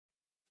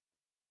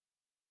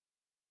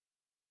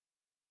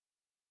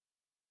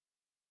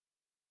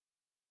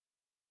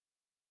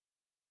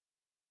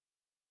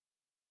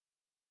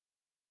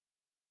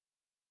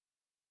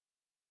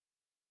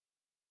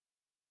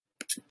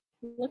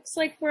Looks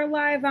like we're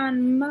live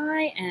on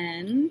my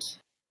end.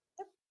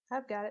 Yep,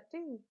 I've got it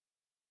too.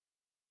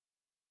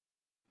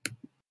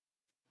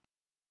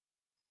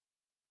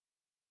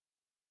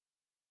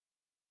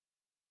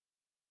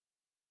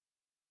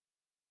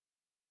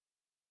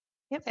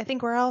 Yep, I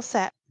think we're all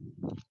set.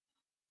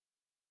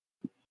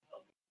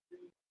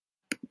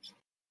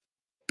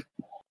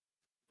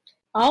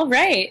 All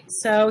right,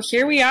 so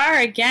here we are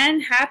again.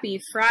 Happy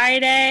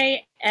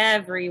Friday,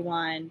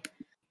 everyone.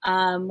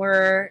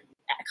 We're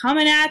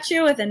coming at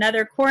you with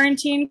another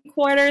Quarantine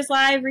Quarters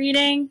live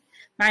reading.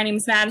 My name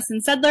is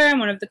Madison Sedler. I'm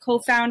one of the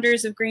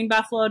co-founders of Green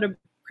Buffalo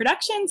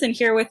Productions, and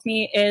here with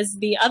me is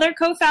the other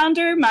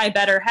co-founder, my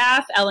better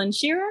half, Ellen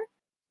Shearer.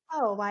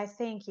 Oh, why,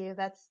 thank you.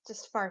 That's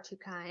just far too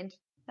kind.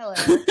 Hello.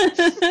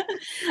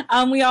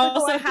 We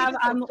also have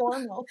on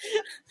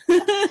we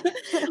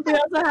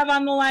also have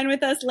on the line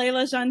with us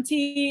Layla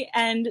Gentil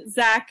and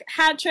Zach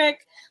Hattrick.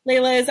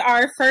 Layla is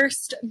our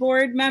first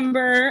board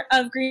member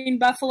of Green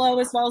Buffalo,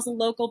 as well as a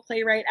local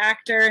playwright,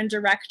 actor, and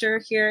director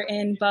here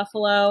in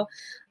Buffalo.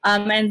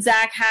 And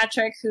Zach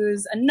Hattrick,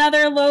 who's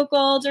another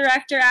local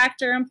director,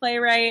 actor, and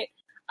playwright.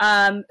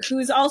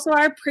 Who's also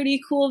our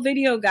pretty cool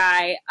video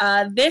guy.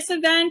 This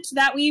event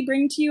that we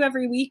bring to you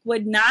every week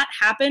would not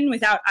happen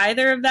without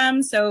either of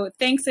them. So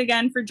thanks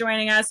again for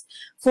joining us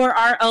for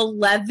our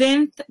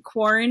 11th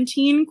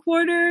Quarantine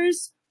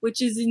Quarters,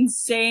 which is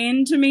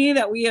insane to me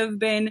that we have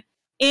been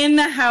in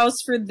the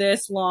house for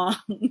this long.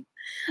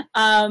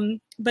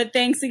 But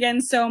thanks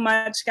again so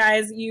much,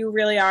 guys. You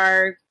really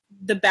are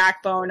the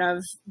backbone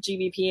of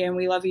GBP, and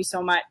we love you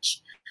so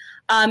much.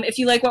 If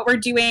you like what we're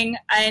doing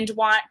and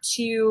want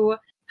to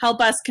help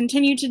us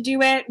continue to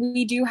do it,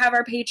 we do have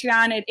our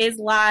Patreon. It is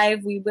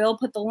live. We will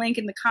put the link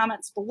in the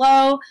comments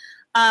below.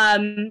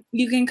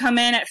 You can come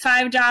in at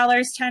 $5,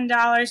 $10,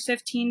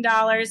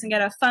 $15 and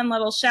get a fun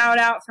little shout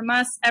out from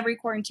us every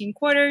Quarantine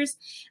Quarters,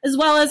 as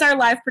well as our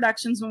live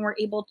productions when we're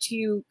able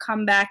to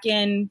come back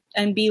in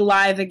and be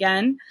live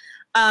again.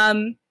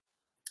 And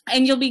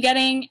you'll be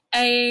getting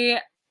a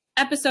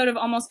episode of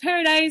Almost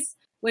Paradise,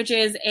 which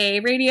is a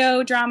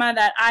radio drama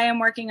that I am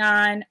working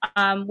on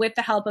with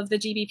the help of the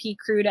GBP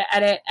crew to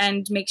edit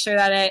and make sure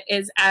that it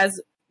is as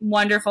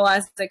wonderful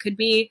as it could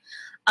be.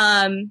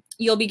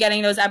 You'll be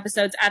getting those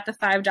episodes at the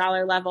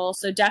 $5 level,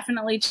 so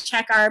definitely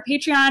check our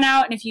Patreon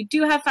out. And if you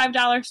do have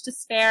 $5 to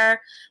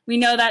spare, we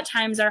know that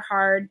times are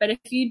hard, but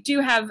if you do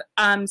have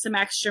some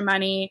extra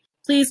money,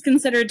 please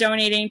consider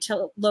donating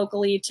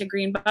locally to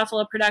Green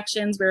Buffalo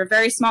Productions. We're a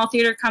very small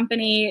theater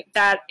company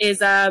that is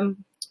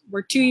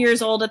we're 2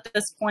 years old at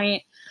this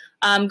point.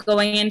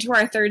 Going into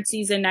our third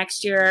season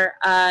next year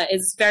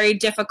is very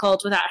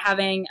difficult without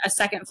having a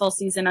second full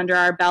season under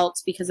our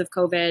belts because of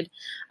COVID.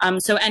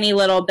 So any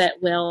little bit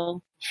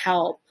will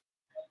help.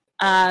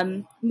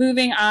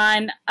 Moving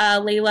on,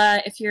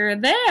 Layla, if you're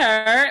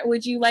there,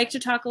 would you like to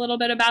talk a little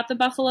bit about the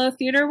Buffalo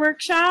Theater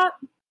Workshop?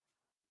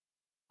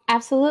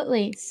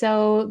 Absolutely.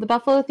 So the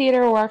Buffalo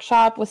Theater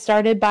Workshop was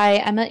started by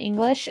Emma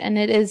English, and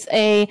it is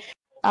a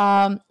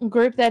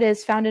group that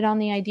is founded on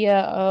the idea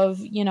of,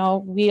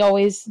 we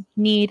always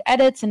need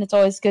edits, and it's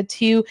always good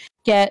to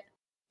get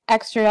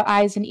extra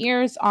eyes and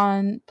ears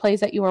on plays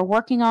that you are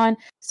working on.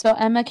 So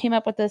Emma came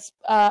up with this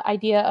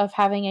idea of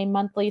having a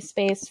monthly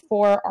space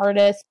for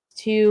artists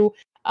to,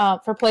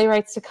 for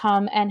playwrights to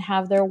come and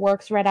have their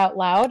works read out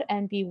loud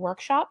and be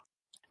workshopped,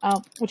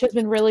 which has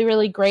been really,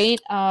 really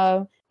great.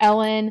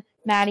 Ellen,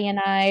 Maddie, and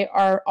I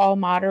are all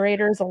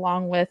moderators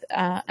along with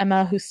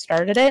Emma, who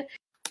started it.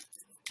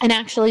 And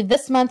actually,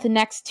 this month,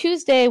 next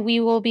Tuesday,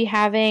 we will be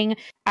having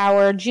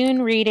our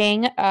June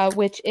reading,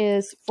 which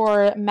is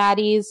for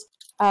Maddie's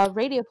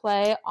radio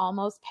play,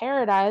 Almost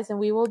Paradise, and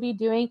we will be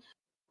doing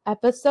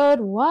episode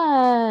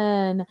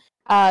 1,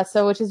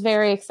 which is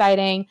very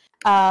exciting.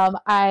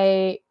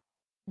 I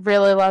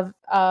really love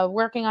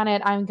working on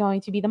it. I'm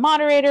going to be the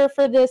moderator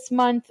for this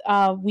month.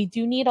 We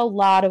do need a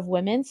lot of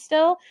women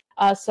still,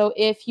 so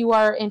if you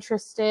are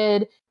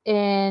interested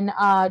in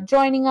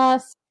joining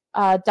us,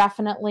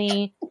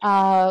 definitely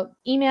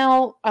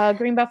email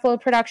Green Buffalo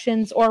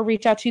Productions or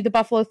reach out to the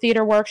Buffalo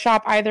Theater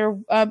Workshop. Either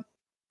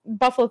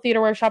Buffalo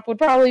Theater Workshop would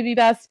probably be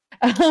best,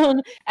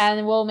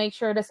 and we'll make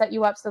sure to set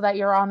you up so that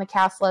you're on the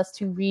cast list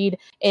to read.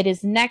 It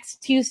is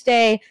next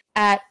Tuesday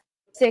at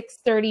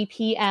 6:30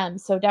 p.m.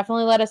 So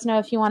definitely let us know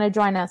if you want to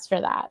join us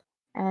for that.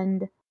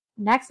 And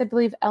next, I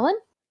believe, Ellen?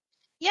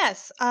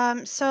 Yes.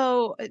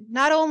 So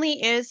not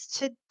only is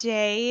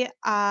today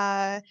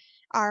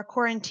our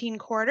Quarantine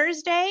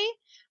Quarters Day,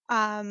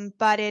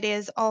 but it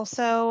is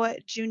also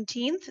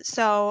Juneteenth.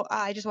 So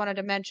I just wanted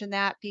to mention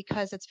that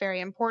because it's very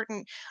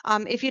important.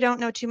 If you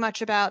don't know too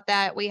much about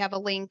that, we have a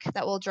link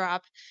that will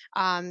drop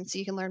so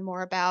you can learn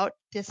more about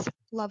this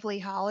lovely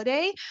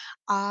holiday.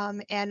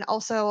 And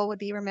also I would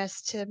be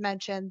remiss to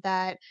mention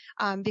that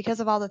because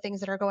of all the things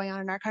that are going on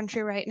in our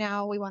country right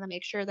now, we want to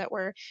make sure that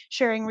we're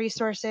sharing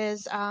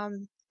resources,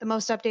 the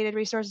most updated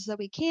resources that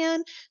we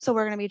can. So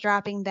we're going to be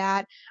dropping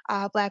that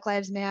Black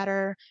Lives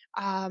Matter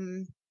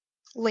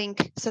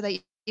link so that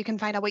You can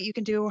find out what you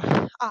can do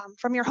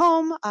from your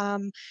home,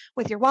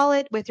 with your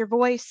wallet, with your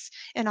voice,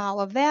 and all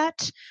of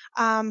that.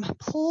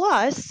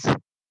 Plus,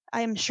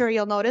 I'm sure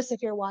you'll notice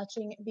if you're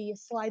watching the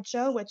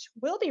slideshow, which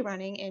will be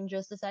running in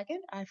just a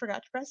second. I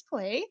forgot to press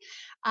play.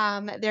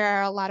 There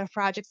are a lot of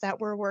projects that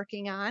we're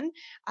working on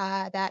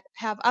that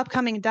have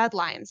upcoming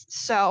deadlines.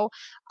 So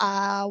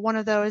one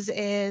of those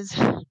is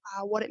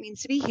What It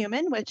Means to Be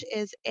Human, which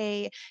is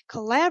a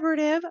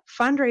collaborative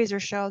fundraiser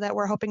show that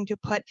we're hoping to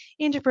put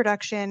into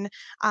production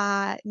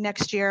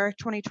next year,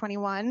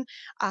 2021.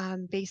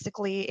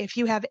 Basically, if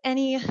you have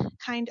any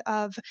kind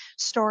of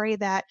story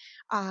that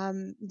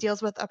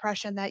deals with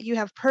oppression that you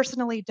have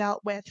personally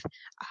dealt with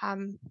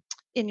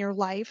in your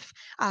life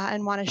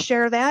and want to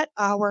share that,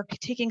 we're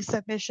taking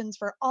submissions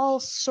for all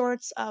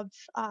sorts of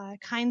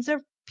kinds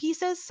of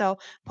pieces. So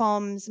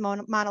poems,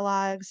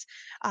 monologues,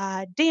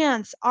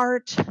 dance,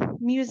 art,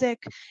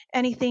 music,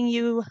 anything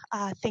you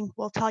think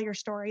will tell your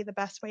story the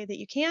best way that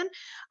you can.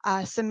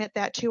 Submit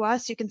that to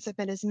us. You can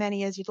submit as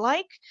many as you'd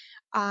like.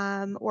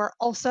 We're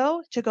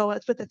also, to go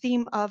with the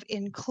theme of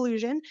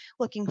inclusion,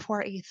 looking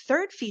for a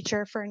third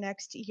feature for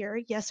next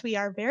year. Yes, we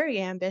are very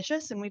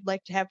ambitious and we'd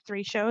like to have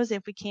 3 shows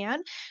if we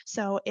can.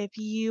 So if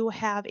you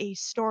have a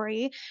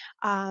story,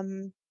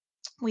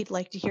 we'd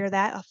like to hear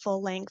that, a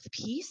full-length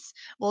piece.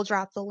 We'll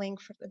drop the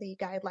link for the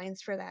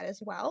guidelines for that as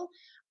well.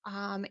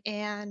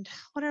 And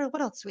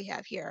what else do we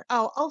have here?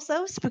 Oh,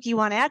 also Spooky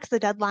One Acts, the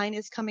deadline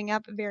is coming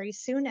up very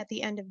soon at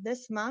the end of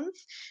this month.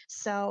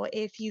 So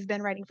if you've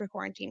been writing for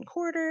Quarantine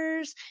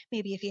Quarters,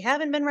 maybe if you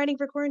haven't been writing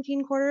for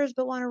Quarantine Quarters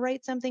but want to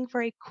write something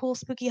for a cool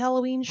spooky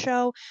Halloween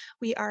show,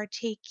 we are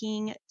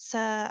taking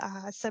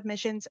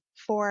submissions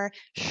for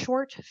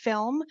short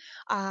film.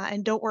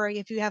 And don't worry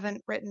if you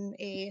haven't written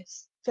a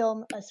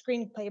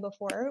screenplay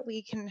before,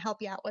 we can help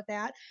you out with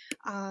that.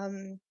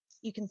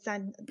 You can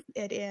send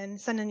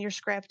in your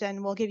script,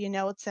 and we'll give you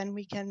notes, and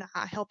we can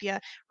help you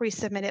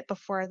resubmit it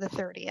before the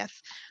 30th.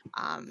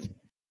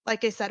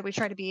 Like I said, we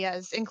try to be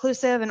as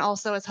inclusive and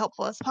also as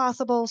helpful as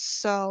possible.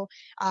 So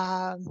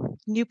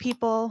new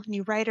people,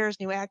 new writers,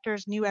 new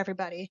actors, new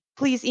everybody,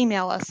 please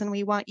email us, and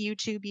we want you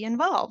to be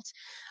involved.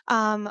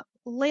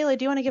 Layla,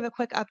 do you want to give a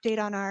quick update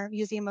on our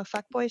Museum of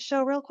Fuckboys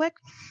show real quick?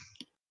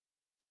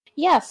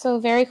 Yeah, so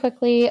very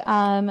quickly,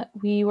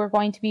 we were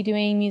going to be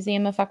doing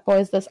Museum of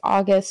Fuckboys this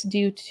August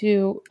due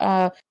to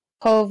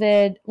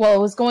COVID. Well,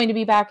 it was going to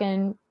be back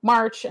in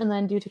March, and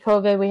then due to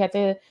COVID, we had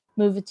to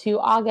move it to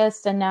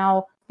August. And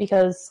now,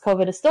 because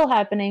COVID is still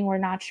happening, we're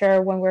not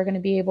sure when we're going to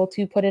be able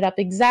to put it up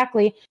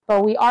exactly.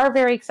 But we are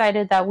very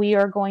excited that we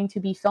are going to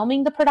be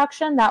filming the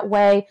production. That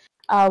way,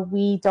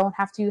 we don't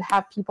have to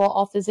have people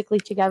all physically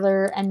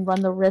together and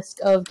run the risk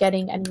of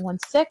getting anyone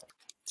sick.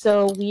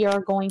 So we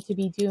are going to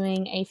be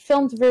doing a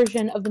filmed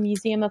version of the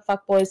Museum of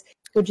Fuckboys,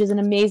 which is an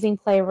amazing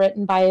play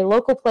written by a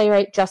local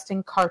playwright,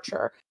 Justin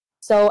Karcher.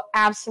 So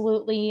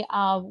absolutely,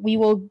 we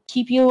will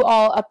keep you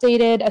all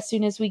updated as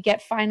soon as we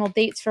get final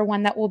dates for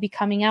when that will be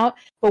coming out.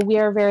 But we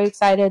are very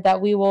excited that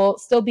we will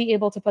still be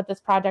able to put this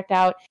project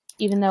out,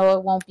 even though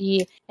it won't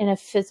be in a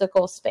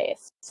physical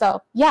space.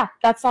 So yeah,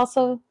 that's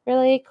also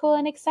really cool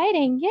and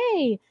exciting.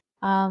 Yay!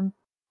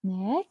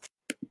 Next.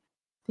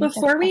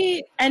 Before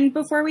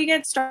we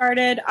get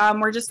started,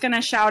 we're just going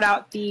to shout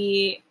out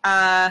we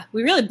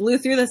really blew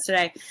through this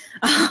today.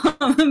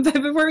 But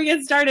before we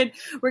get started,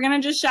 we're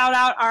going to just shout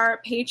out our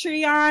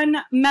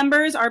Patreon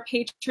members, our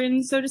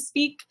patrons, so to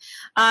speak.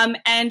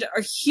 And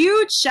a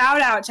huge shout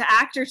out to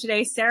actor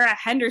today, Sarah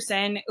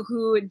Henderson,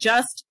 who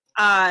just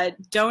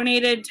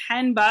donated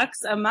 $10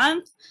 a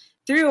month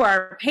through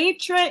our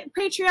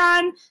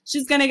Patreon.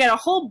 She's going to get a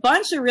whole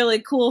bunch of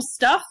really cool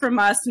stuff from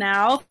us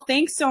now.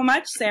 Thanks so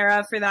much,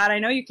 Sarah, for that. I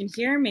know you can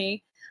hear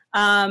me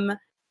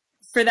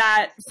for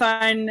that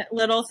fun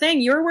little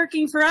thing. You're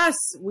working for us.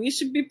 We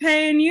should be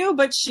paying you,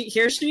 but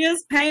here she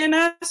is paying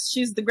us.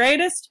 She's the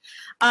greatest.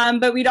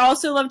 But we'd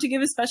also love to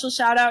give a special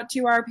shout out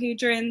to our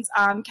patrons,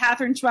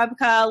 Catherine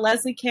Schwebka,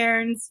 Leslie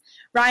Cairns,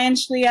 Ryan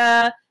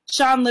Schlia,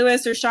 Sean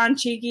Lewis or Sean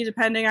Cheeky,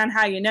 depending on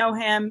how you know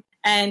him,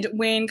 and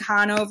Wayne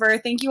Conover.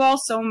 Thank you all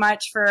so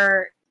much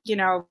for,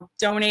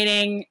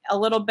 donating a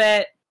little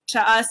bit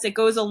to us. It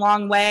goes a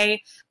long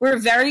way. We're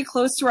very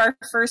close to our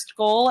first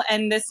goal,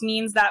 and this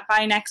means that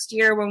by next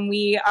year when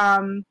we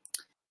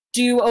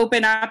do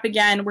open up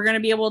again, we're going to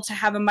be able to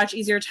have a much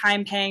easier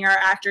time paying our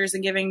actors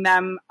and giving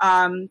them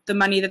the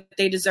money that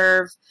they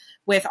deserve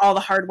with all the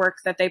hard work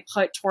that they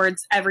put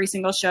towards every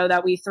single show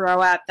that we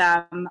throw at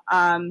them.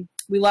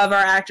 We love our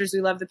actors. We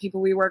love the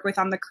people we work with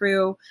on the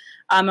crew.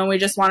 And we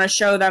just want to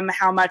show them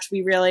how much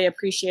we really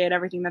appreciate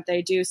everything that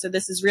they do. So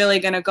this is really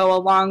going to go a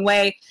long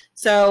way.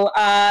 So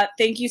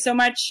thank you so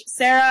much,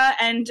 Sarah,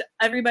 and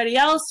everybody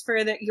else for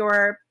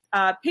your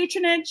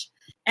patronage.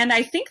 And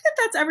I think that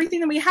that's everything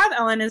that we have,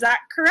 Ellen. Is that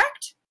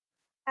correct?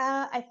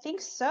 I think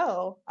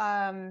so.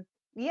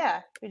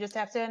 Yeah, we just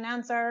have to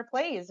announce our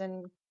plays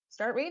and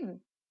start reading.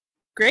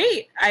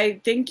 Great.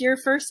 I think you're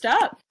first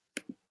up.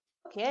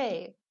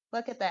 Okay,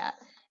 look at that.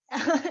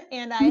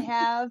 And I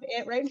have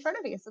it right in front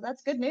of me, so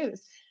that's good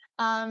news.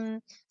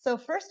 So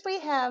first we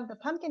have The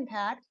Pumpkin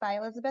Pact by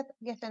Elizabeth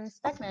Giffen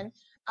Speckman.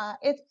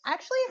 It's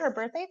actually her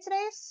birthday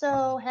today,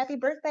 so happy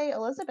birthday,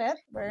 Elizabeth.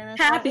 We're gonna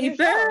start with Happy your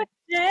show.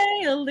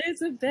 birthday,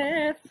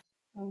 Elizabeth.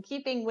 In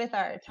keeping with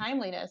our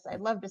timeliness,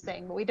 I'd love to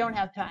sing, but we don't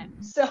have time.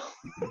 So,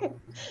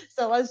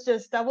 so let's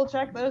just double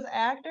check those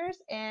actors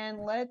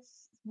and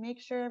let's make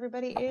sure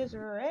everybody is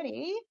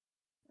ready.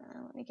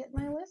 Let me get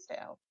my list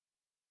out.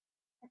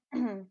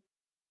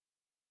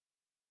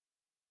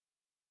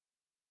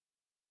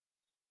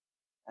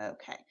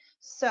 Okay,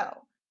 so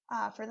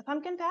for The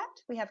Pumpkin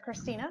Pact, we have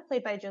Christina,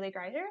 played by Julie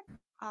Greiser,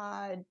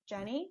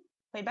 Jenny,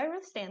 played by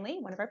Ruth Stanley,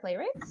 one of our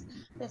playwrights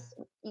this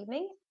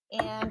evening,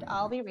 and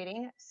I'll be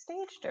reading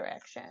stage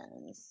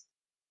directions.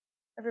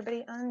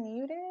 Everybody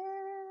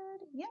unmuted?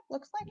 Yep,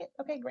 looks like it.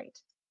 Okay, great.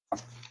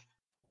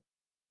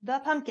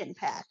 The Pumpkin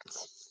Pact.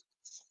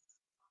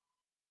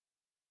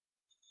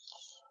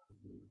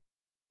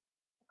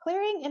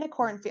 Clearing in a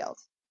cornfield.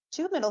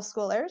 Two middle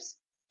schoolers,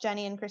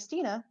 Jenny and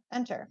Christina,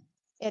 enter.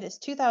 It is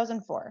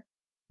 2004.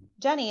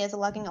 Jenny is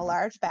lugging a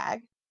large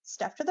bag,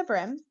 stuffed to the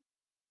brim,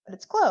 but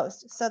it's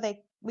closed, so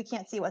we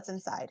can't see what's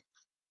inside.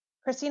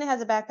 Christina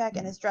has a backpack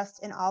and is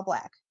dressed in all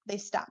black. They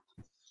stop.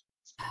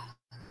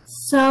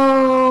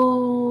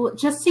 So,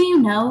 just so you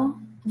know,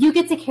 you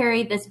get to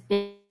carry this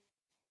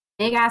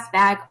big-ass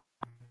bag.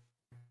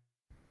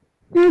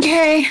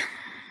 Okay.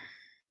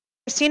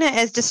 Christina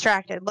is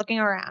distracted, looking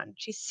around.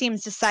 She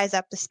seems to size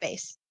up the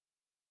space.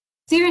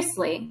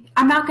 Seriously,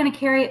 I'm not going to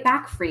carry it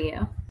back for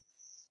you.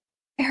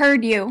 I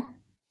heard you.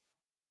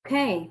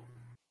 Okay.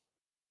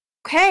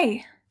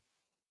 Okay.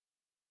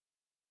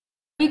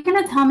 Are you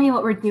going to tell me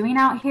what we're doing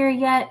out here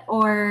yet,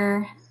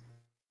 or...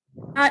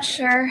 Not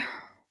sure.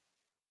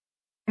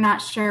 You're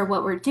not sure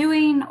what we're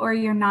doing, or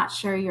you're not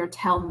sure you'll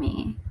tell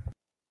me?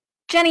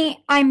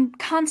 Jenny, I'm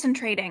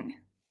concentrating.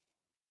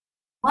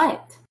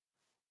 What?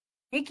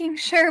 Making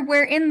sure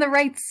we're in the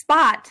right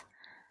spot.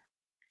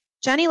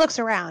 Jenny looks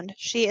around.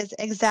 She is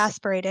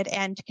exasperated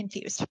and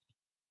confused.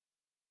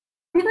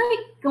 Are you,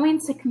 like, going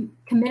to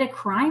commit a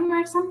crime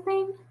or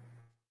something?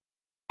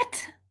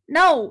 What?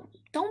 No,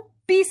 don't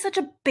be such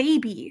a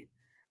baby.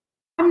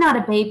 I'm not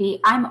a baby.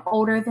 I'm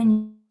older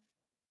than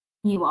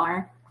you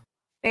are.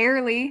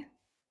 Barely.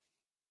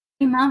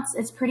 3 months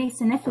is pretty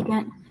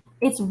significant.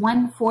 It's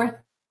 1/4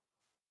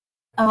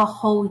 of a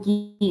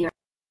whole year.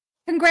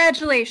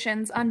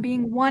 Congratulations on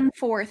being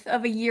 1/4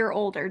 of a year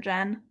older,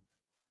 Jen.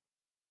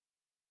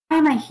 Why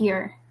am I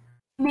here?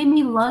 You made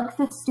me lug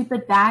this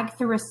stupid bag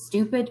through a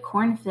stupid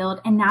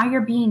cornfield, and now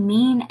you're being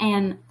mean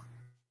and...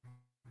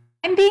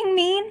 I'm being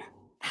mean?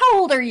 How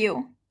old are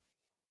you?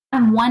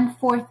 I'm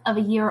 1/4 of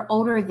a year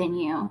older than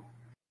you.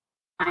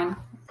 Fine.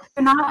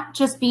 You're not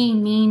just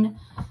being mean.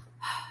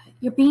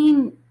 You're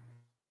being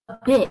a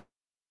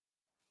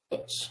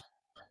bitch.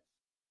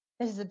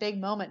 This is a big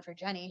moment for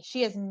Jenny.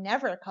 She has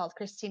never called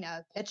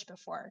Christina a bitch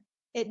before.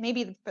 It may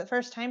be the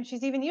first time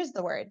she's even used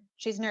the word.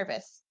 She's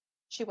nervous.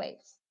 She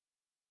waits.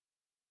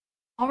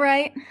 All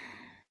right.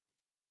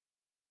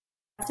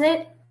 That's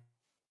it.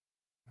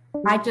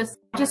 I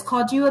just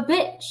called you a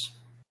bitch.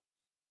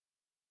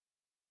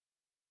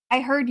 I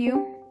heard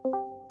you.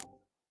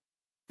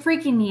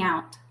 Freaking me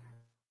out.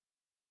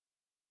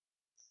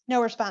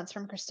 No response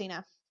from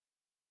Christina.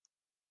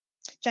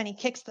 Jenny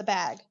kicks the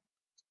bag.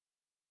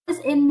 What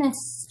is in this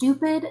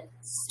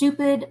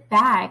stupid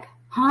bag,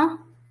 huh?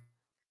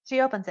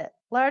 She opens it.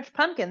 Large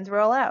pumpkins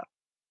roll out.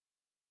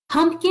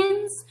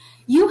 Pumpkins?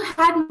 You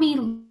had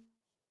me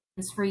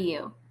for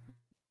you.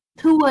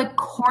 To a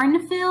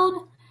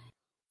cornfield?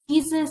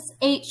 Jesus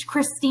H.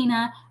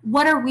 Christina,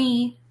 what are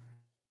we?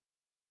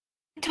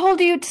 I told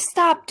you to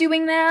stop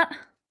doing that.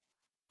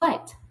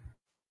 What?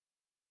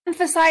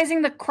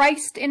 Emphasizing the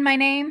Christ in my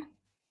name.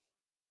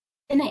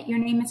 In it, your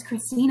name is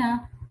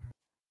Christina.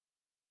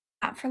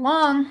 Not for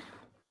long. What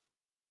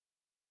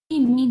do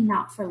you mean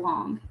not for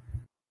long?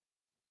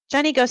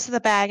 Jenny goes to the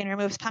bag and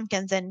removes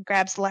pumpkins and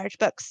grabs the large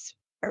books.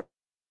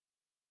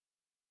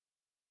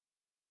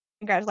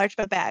 Grabs a large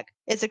book bag.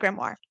 It's a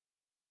grimoire.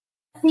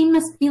 The thing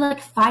must be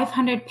like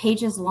 500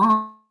 pages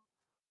long.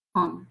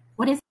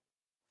 What is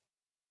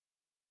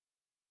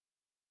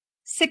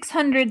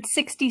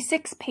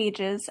 666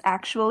 pages,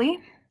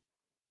 actually.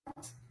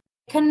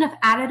 Couldn't have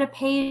added a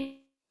page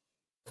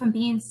from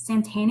being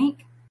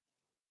satanic?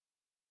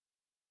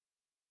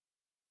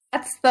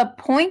 That's the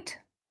point?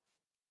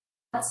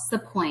 What's the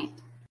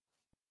point?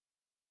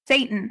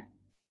 Satan.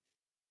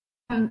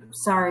 I'm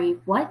sorry,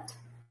 what?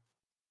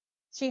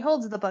 She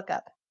holds the book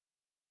up.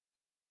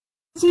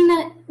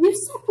 Gina, you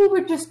said we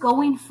were just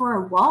going for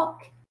a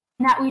walk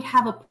and that we'd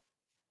have a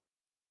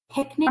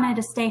picnic. I wanted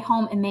to stay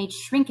home and made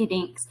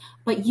shrinkadinks,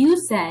 but you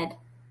said...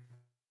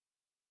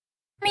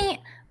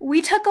 Honey,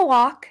 we took a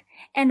walk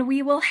and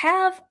we will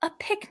have a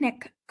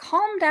picnic.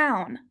 Calm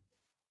down.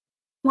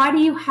 Why do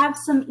you have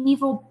some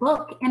evil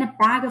book and a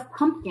bag of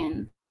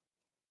pumpkin?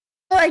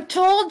 I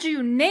told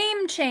you,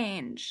 name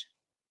change.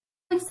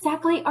 What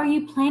exactly are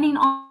you planning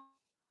on?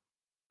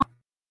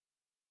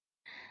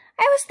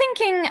 I was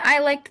thinking I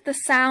liked the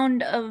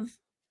sound of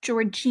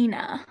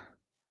Georgina.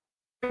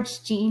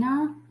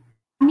 Georgina?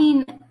 I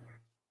mean,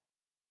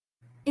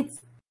 it's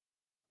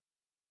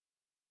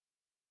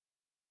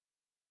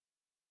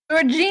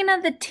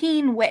Georgina the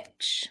Teen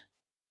Witch.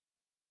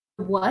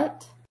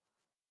 what?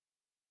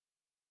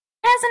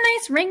 It has a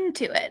nice ring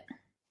to it.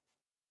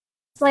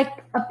 It's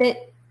like a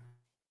bit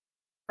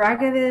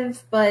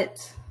prerogative,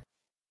 but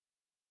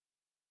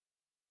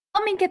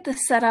Let me get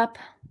this set up.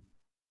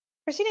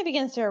 Christina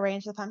begins to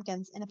arrange the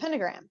pumpkins in a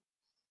pentagram.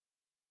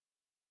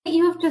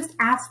 you have just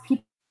asked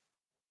people,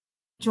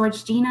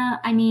 Georgina.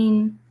 I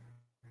mean,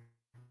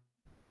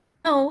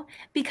 No,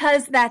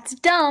 because that's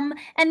dumb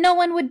and no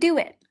one would do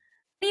it.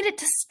 Need it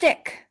to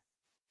stick.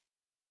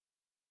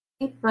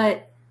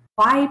 but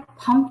why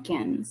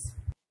pumpkins?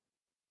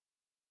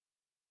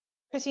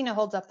 Christina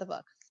holds up the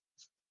book.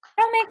 I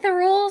don't make the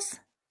rules.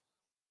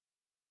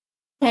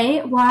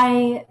 Okay,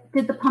 why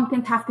did the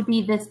pumpkins have to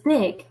be this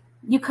big?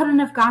 You couldn't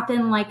have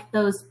gotten like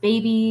those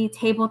baby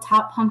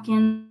tabletop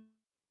pumpkins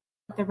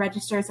at the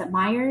registers at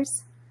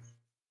Myers?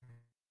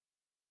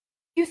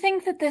 You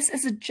think that this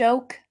is a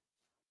joke?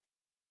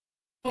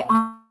 I don't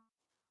know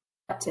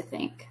what to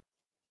think.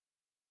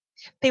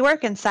 They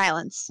work in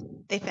silence.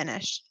 They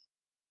finish.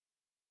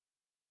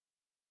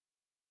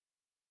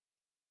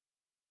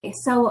 Okay,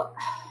 so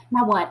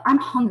now what? I'm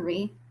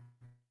hungry.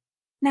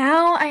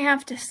 Now I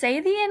have to say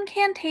the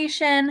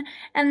incantation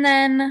and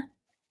then,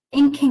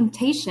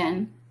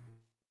 Incantation.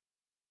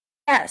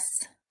 yes.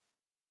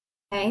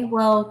 Okay,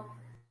 well,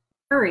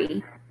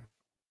 hurry.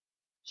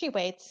 She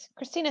waits.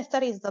 Christina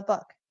studies the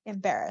book,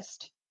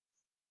 embarrassed.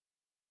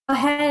 Go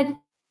ahead.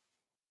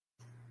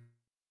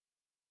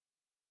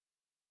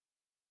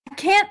 I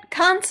can't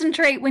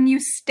concentrate when you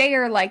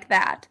stare like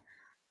that.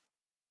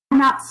 I'm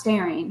not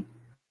staring.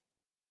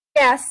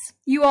 Yes,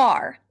 you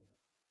are.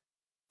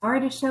 Sorry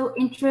to show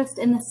interest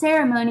in the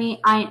ceremony.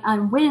 I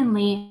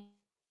unwittingly,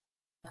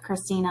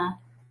 Christina.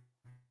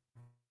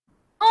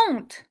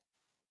 Don't.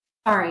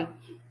 Sorry.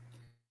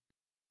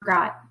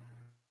 Forgot.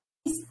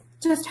 Please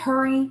just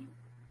hurry.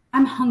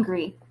 I'm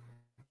hungry.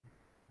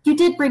 You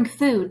did bring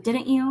food,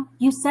 didn't you?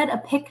 You said a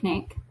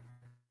picnic.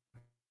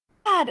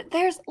 Dad,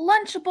 there's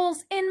Lunchables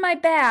in my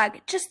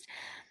bag. Just,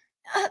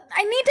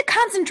 I need to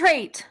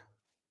concentrate.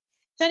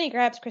 Jenny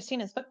grabs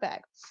Christina's book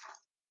bag.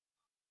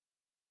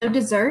 No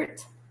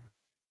dessert?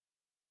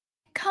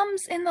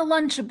 Comes in the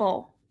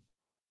Lunchable.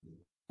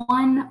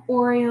 One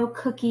Oreo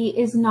cookie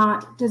is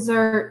not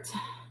dessert.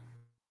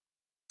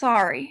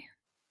 Sorry.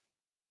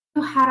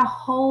 You had a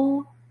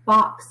whole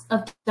box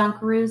of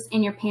Dunkaroos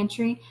in your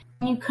pantry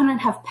and you couldn't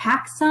have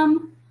packed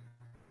some?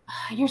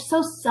 You're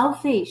so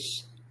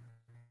selfish.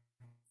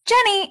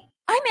 Jenny,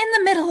 I'm in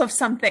the middle of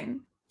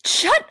something.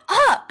 Shut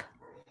up!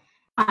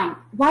 Fine.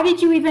 Why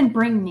did you even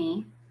bring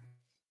me?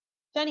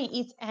 Jenny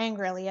eats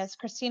angrily as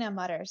Christina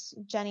mutters.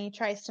 Jenny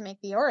tries to make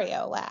the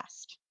Oreo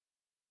last.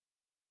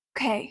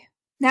 Okay,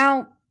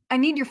 now I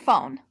need your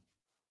phone.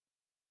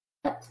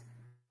 What?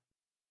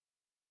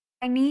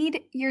 I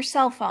need your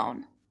cell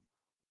phone.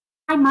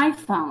 Why my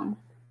phone?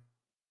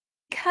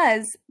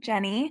 Because,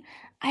 Jenny,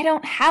 I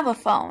don't have a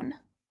phone.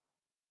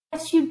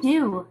 Yes, you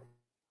do.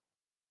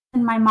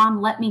 And my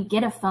mom let me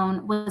get a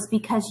phone was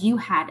because you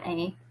had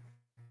a.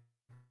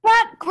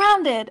 Not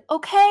grounded,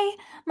 okay?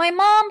 My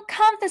mom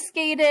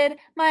confiscated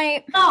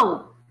my...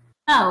 No,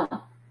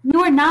 you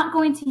are not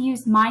going to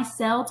use my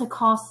cell to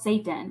call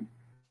Satan.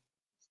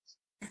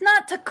 It's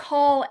not to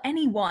call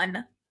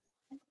anyone.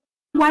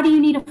 Why do you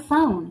need a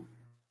phone?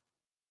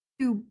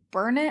 To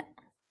burn it?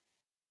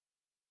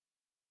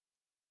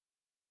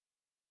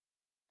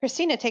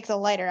 Christina takes a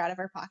lighter out of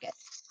her pocket.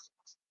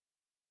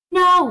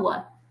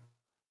 No,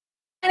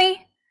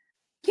 Jenny,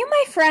 you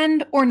my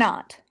friend or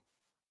not?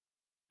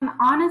 I'm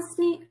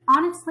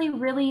honestly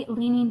really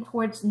leaning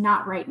towards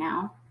not right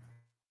now.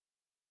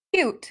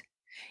 Cute.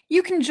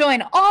 You can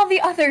join all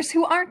the others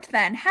who aren't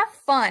then. Have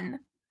fun.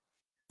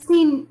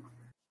 Christine,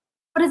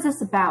 what is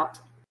this about?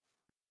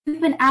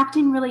 You've been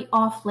acting really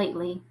off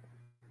lately.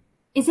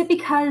 Is it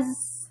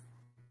because...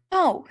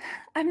 No,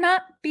 I'm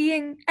not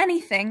being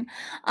anything.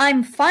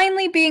 I'm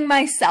finally being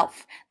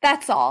myself.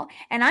 That's all.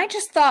 And I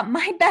just thought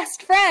my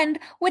best friend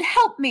would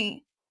help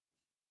me.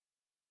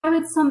 Why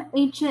would some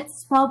ancient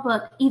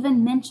spellbook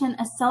even mention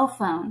a cell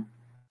phone?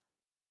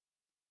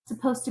 It's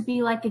supposed to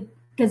be like a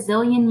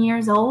gazillion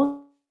years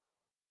old?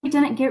 You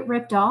didn't get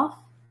ripped off?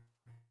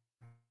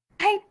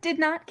 I did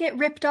not get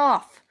ripped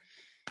off.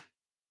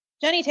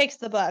 Jenny takes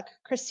the book.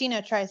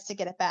 Christina tries to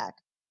get it back.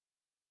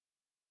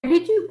 Where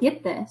did you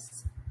get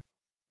this?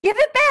 Give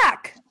it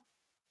back.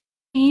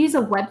 Do you use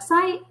a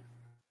website?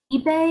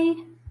 eBay?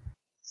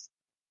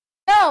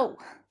 No.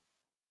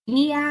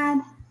 Ad?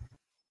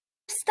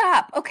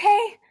 Stop, okay?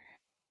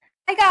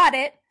 I got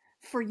it,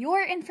 for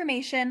your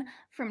information,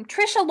 from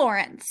Trisha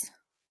Lawrence.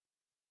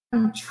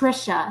 From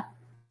Trisha.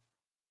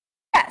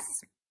 Yes,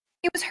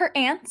 it was her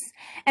aunt's,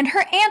 and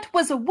her aunt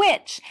was a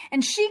witch,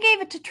 and she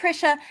gave it to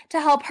Trisha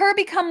to help her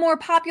become more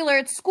popular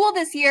at school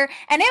this year,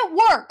 and it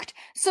worked.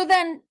 So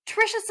then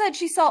Trisha said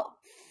she felt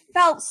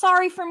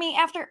sorry for me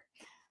after...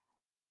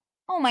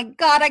 Oh my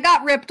god, I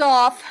got ripped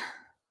off.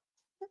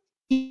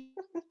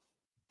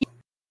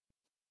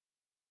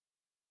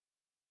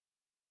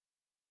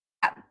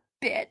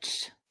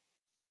 bitch.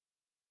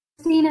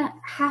 Christina,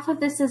 half of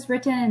this is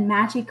written in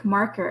magic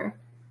marker.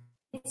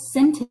 It's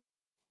scented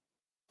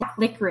like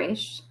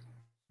licorice.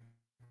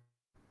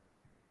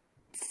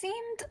 It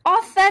seemed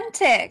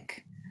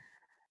authentic.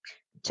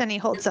 Jenny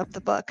holds up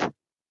the book.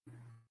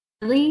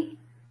 Really?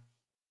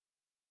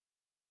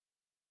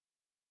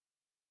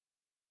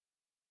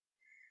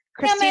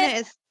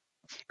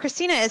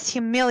 Christina is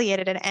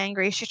humiliated and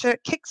angry. She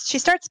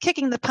starts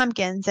kicking the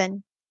pumpkins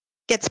and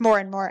gets more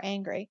and more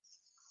angry.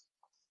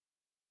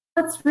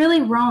 What's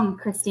really wrong,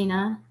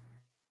 Christina?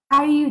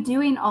 How are you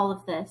doing all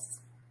of this?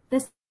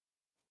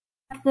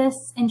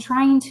 This and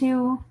trying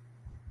to...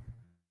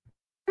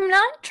 I'm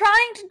not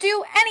trying to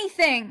do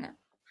anything.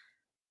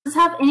 Does this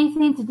have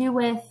anything to do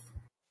with...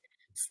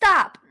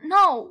 Stop.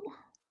 No.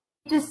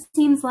 It just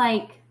seems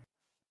like...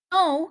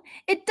 No,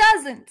 it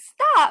doesn't.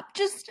 Stop.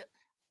 Just...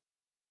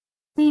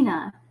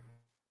 Christina.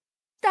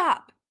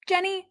 Stop.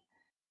 Jenny,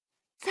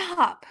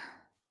 stop.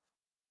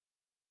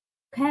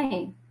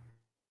 Okay.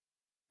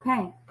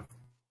 Okay. Can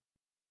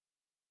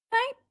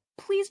I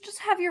please just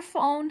have your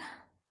phone?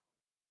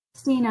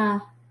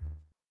 Christina.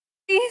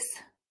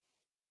 Please?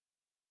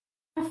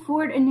 I can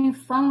afford a new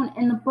phone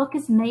and the book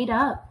is made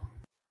up.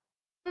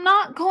 I'm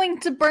not going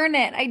to burn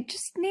it. I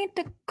just need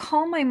to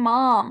call my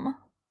mom.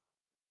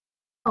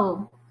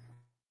 Oh.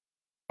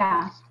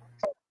 Yeah.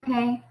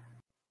 Okay.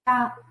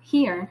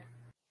 Here.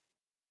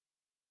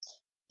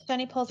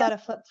 Jenny pulls out a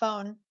flip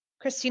phone.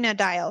 Christina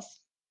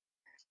dials.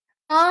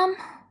 Can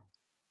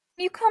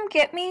you come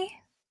get me?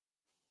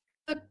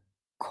 The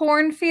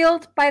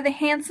cornfield by the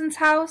Hanson's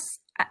house?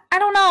 I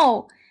don't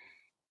know.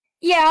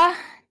 Yeah,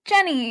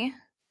 Jenny.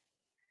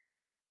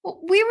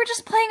 We were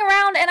just playing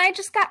around and I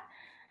just got...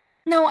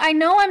 No, I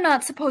know I'm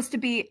not supposed to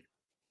be...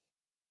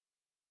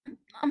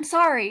 I'm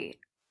sorry.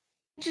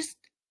 Just...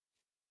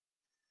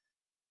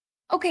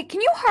 Okay,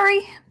 can you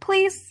hurry,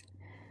 please?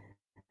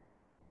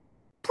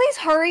 Please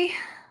hurry.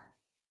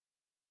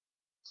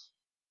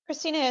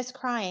 Christina is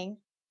crying.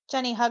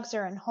 Jenny hugs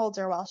her and holds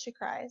her while she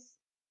cries.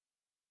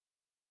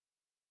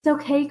 It's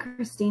okay,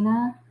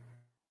 Christina.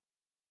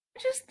 I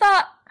just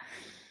thought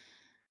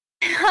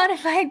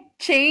if I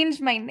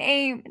changed my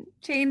name and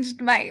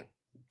changed my...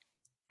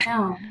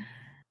 No.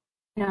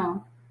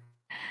 No.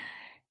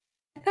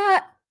 I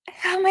thought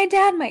my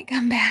dad might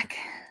come back.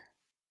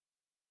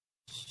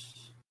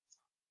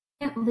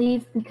 I can't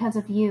leave because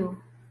of you.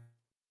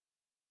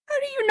 How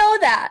do you know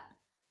that?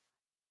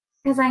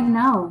 Because I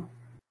know.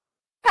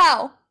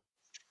 How?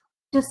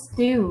 Just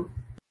do.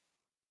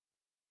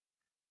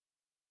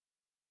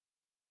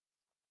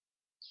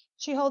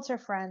 She holds her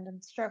friend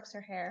and strokes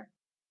her hair.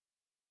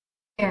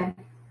 Here.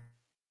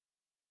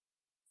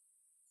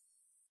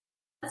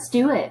 Let's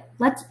do it.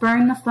 Let's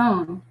burn the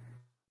phone.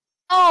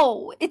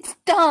 Oh, it's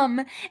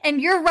dumb.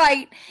 And you're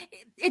right.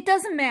 It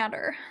doesn't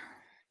matter.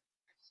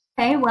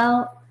 Okay,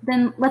 well,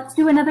 then let's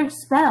do another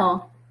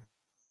spell.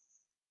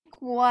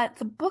 What?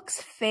 The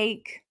book's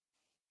fake.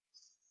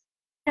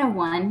 No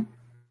one.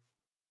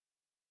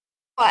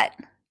 What?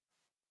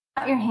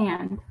 Out your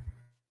hand.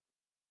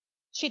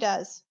 She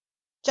does.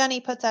 Jenny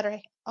puts out her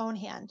own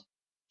hand.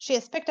 She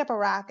has picked up a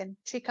rock and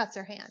she cuts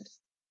her hand.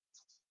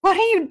 What are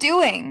you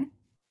doing?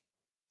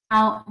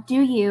 Now,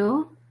 do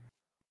you?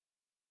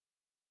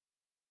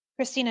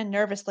 Christina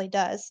nervously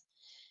does.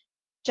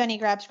 Jenny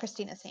grabs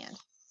Christina's hand.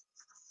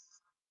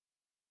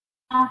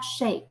 Now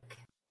shake.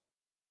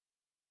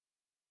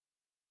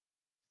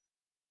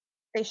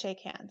 They shake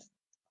hands.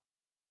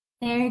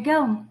 There you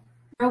go.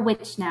 You're a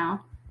witch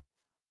now.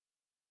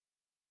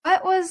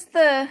 What was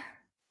the...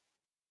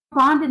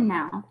 Bonded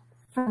now.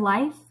 For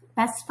life,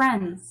 best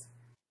friends.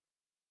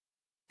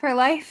 For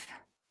life?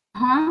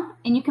 Huh?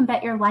 And you can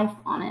bet your life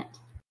on it.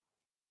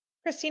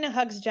 Christina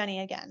hugs Jenny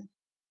again.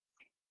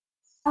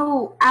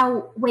 Oh,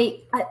 ow,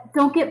 wait.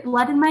 Don't get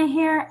blood in my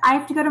hair. I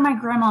have to go to my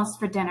grandma's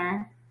for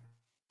dinner.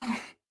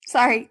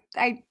 Sorry,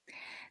 I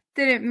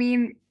didn't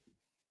mean...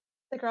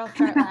 The girls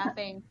start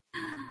laughing.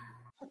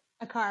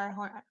 A car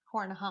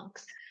horn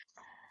honks.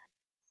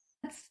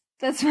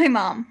 That's my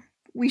mom.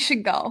 We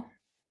should go.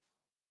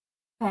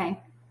 Okay.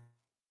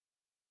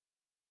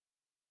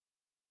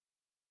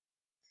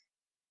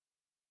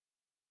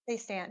 They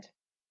stand.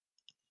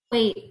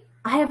 Wait,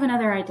 I have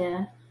another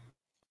idea.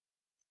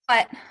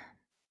 What?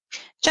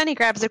 Jenny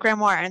grabs a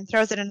grimoire and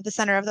throws it into the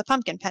center of the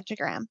pumpkin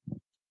pentagram.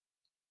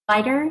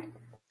 Lighter?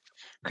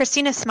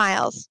 Christina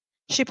smiles.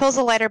 She pulls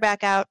the lighter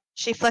back out.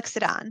 She flicks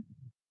it on.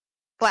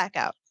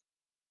 Blackout.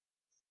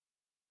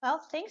 Well,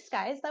 thanks,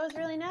 guys. That was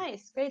really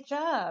nice. Great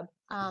job.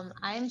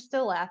 I'm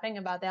still laughing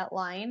about that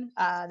line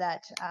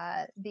that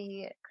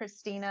the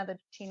Christina, the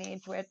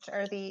teenage witch,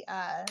 or the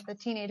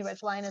teenage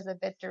witch line is a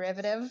bit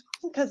derivative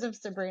because of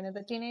Sabrina,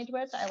 the teenage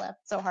witch. I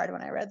laughed so hard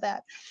when I read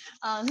that.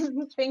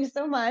 Thanks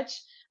so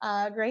much.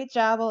 Great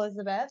job,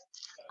 Elizabeth.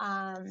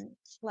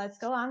 Let's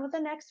go on with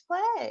the next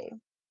play.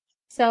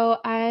 So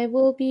I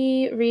will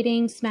be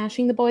reading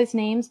Smashing the Boys'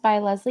 Names by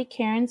Leslie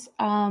Cairns.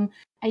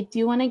 I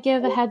do want to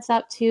give a heads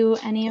up to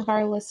any of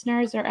our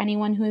listeners or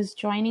anyone who is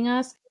joining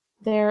us.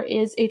 there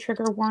is a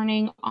trigger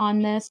warning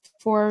on this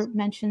for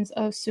mentions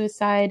of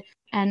suicide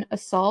and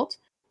assault.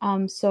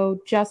 So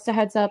just a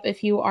heads up,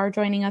 if you are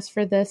joining us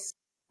for this,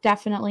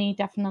 definitely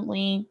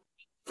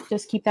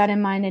just keep that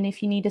in mind. And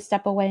if you need to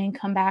step away and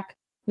come back,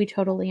 we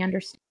totally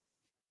understand.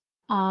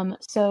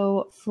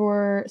 So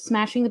for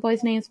Smashing the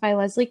Boys' Names by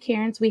Leslie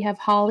Cairns, we have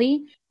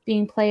Holly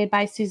being played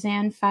by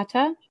Suzanne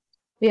Fata.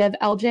 We have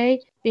LJ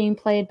being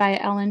played by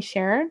Ellen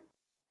Scherer.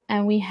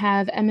 And we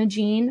have Emma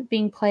Jean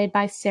being played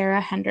by Sarah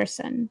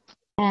Henderson.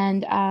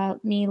 And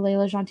me,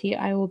 Layla Gentil,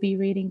 I will be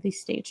reading the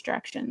stage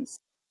directions.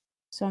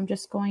 So I'm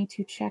just going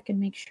to check and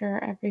make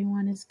sure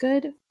everyone is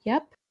good.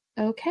 Yep.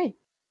 Okay.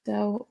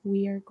 So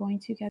we are going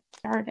to get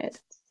started.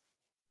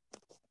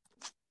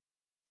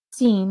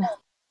 Scene.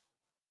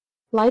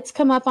 Lights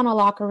come up on a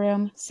locker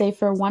room, save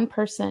for one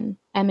person,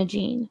 Emma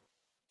Jean.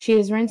 She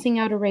is rinsing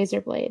out a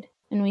razor blade,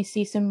 and we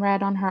see some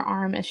red on her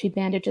arm as she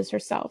bandages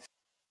herself.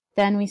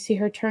 Then we see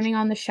her turning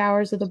on the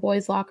showers of the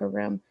boys' locker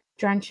room,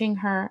 drenching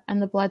her,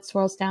 and the blood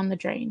swirls down the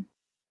drain.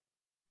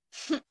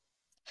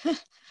 Go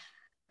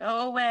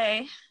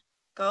away.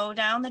 Go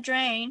down the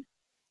drain.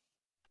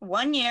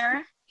 1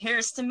 year,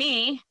 here's to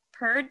me,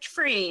 purge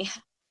free.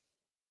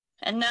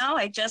 And now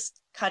I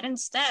just cut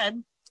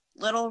instead,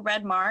 little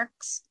red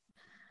marks.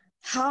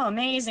 How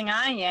amazing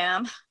I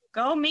am.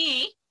 Go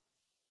me.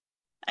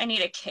 I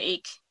need a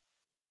cake.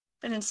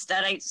 But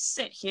instead I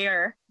sit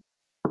here.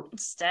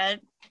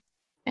 Instead.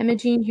 Emma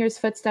Jean hears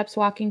footsteps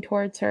walking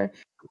towards her.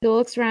 She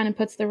looks around and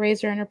puts the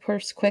razor in her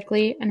purse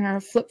quickly, and her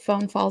flip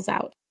phone falls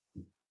out.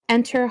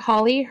 Enter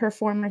Holly, her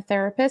former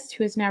therapist,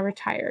 who is now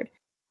retired.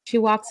 She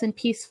walks in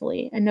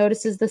peacefully and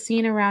notices the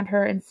scene around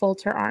her and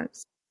folds her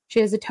arms. She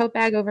has a tote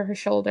bag over her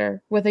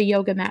shoulder with a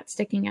yoga mat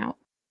sticking out.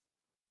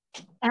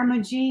 Emma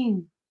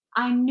Jean,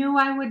 I knew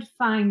I would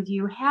find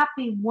you.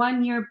 Happy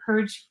 1 year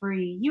purge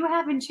free. You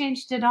haven't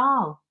changed at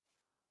all.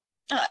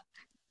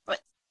 But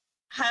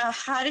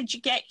how did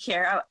you get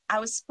here? I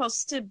was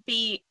supposed to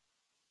be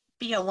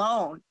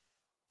alone.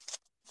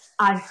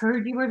 I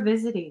heard you were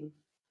visiting.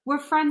 We're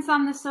friends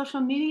on the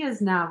social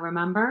medias now,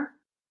 remember?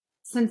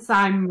 Since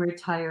I'm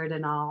retired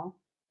and all.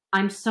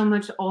 I'm so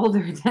much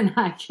older than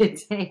I could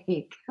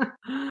take.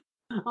 Oh,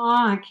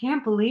 I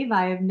can't believe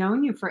I have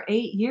known you for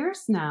 8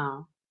 years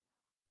now.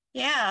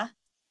 Yeah.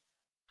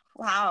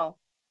 Wow.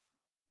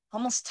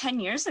 Almost 10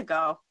 years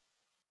ago.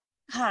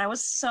 God, I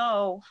was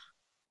so...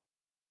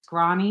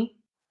 Scrawny.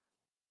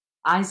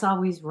 Eyes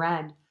always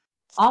red.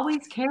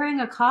 Always carrying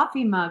a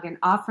coffee mug and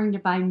offering to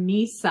buy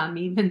me some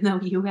even though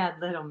you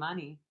had little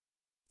money.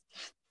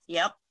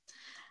 Yep.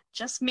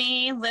 Just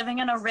me living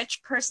in a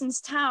rich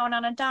person's town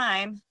on a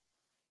dime.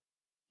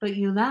 But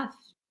you left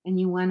and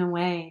you went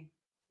away.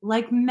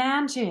 Like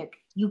magic.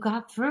 You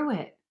got through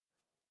it.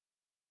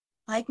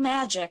 Like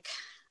magic.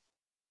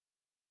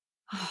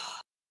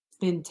 It's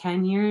been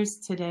 10 years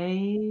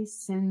today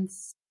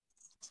since...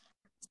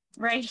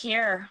 Right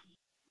here.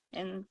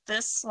 In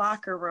this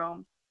locker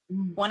room.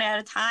 One at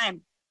a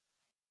time.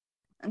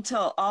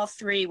 Until all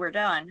 3 were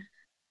done.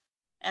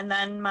 And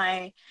then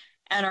my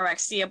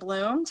anorexia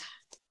bloomed.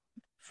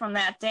 From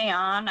that day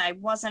on, I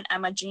wasn't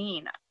Emma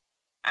Jean.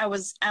 I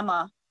was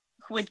Emma,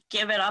 who would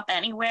give it up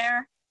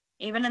anywhere,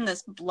 even in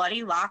this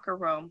bloody locker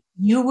room.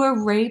 You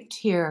were raped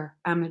here,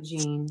 Emma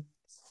Jean.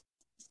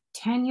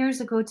 10 years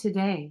ago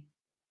today.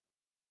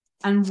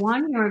 And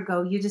 1 year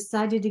ago, you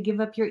decided to give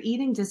up your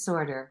eating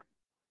disorder.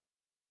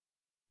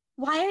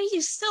 Why are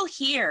you still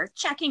here,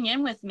 checking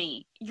in with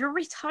me? You're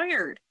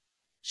retired.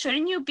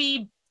 Shouldn't you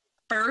be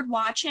bird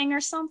watching or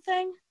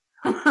something?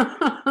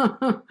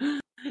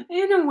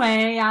 In a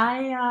way,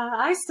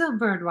 I still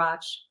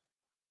birdwatch.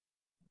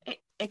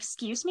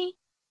 Excuse me?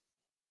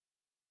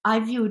 I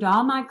viewed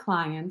all my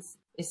clients,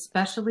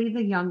 especially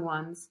the young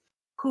ones,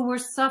 who were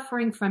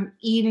suffering from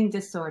eating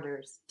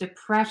disorders,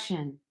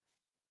 depression,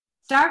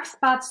 dark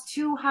spots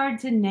too hard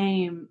to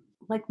name,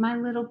 like my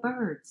little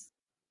birds.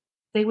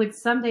 They would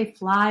someday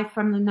fly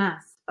from the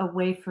nest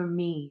away from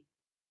me.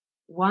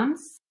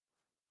 Once,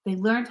 they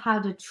learned how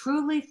to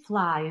truly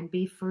fly and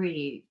be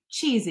free.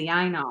 Cheesy,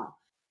 I know.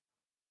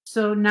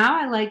 So now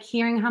I like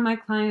hearing how my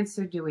clients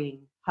are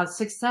doing, how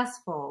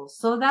successful.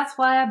 So that's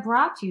why I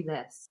brought you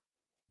this.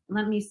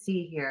 Let me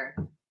see here.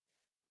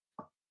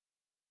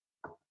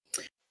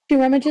 She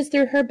rummages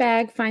through her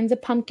bag, finds a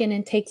pumpkin,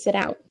 and takes it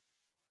out.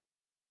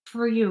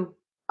 For you,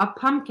 a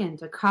pumpkin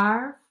to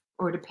carve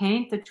or to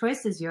paint, the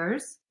choice is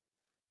yours.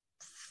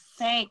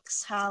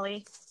 Thanks,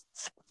 Holly.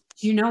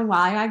 Do you know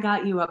why I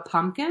got you a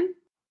pumpkin?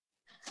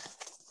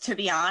 To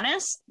be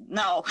honest,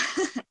 no.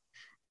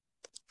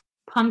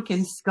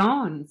 Pumpkin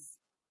scones.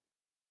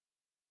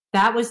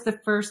 That was the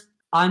first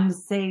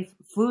unsafe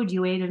food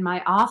you ate in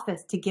my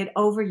office to get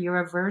over your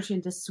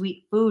aversion to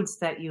sweet foods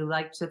that you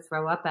like to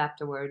throw up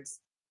afterwards.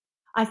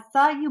 I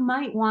thought you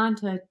might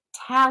want a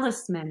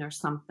talisman or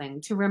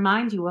something to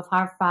remind you of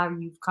how far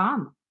you've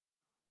come.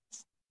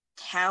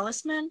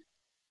 Talisman?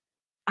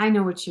 I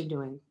know what you're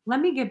doing.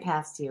 Let me get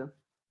past you.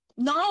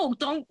 No,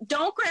 don't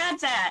grab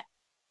that.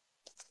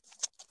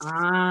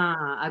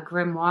 Ah, a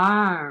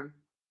grimoire.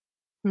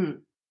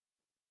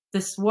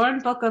 The Sworn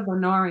Book of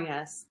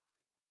Honorius.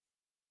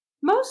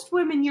 Most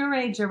women your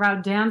age are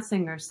out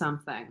dancing or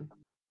something.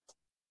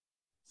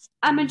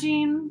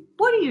 Imogen,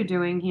 what are you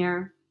doing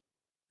here?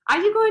 Are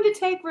you going to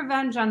take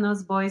revenge on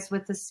those boys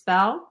with the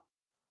spell?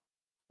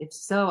 If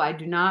so, I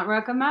do not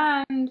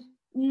recommend.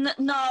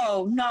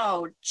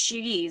 No,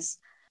 jeez.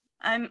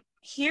 I'm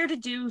here to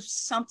do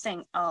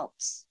something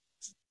else.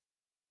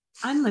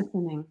 I'm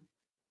listening.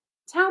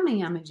 Tell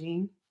me,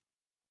 Imogen.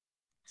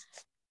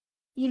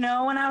 You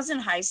know, when I was in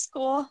high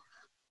school,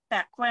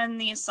 back when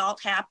the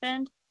assault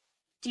happened,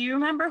 do you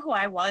remember who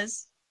I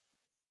was?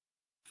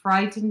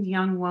 Frightened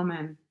young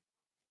woman,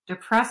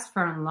 depressed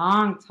for a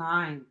long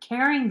time,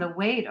 carrying the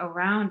weight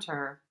around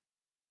her.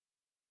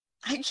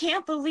 I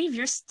can't believe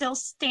you're still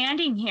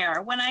standing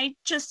here when I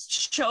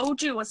just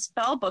showed you a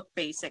spell book,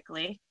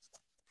 basically.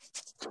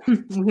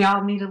 We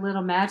all need a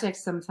little magic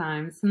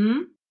sometimes,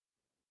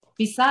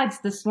 Besides,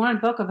 the Sworn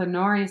Book of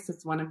Honorius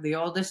is one of the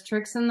oldest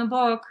tricks in the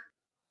book.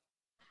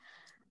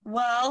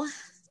 Well,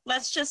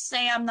 let's just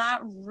say I'm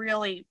not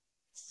really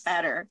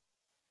better.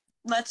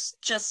 Let's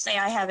just say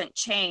I haven't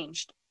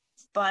changed.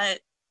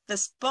 But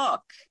this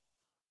book,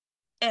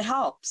 it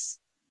helps.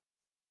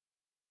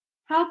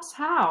 Helps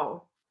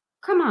how?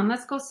 Come on,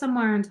 let's go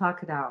somewhere and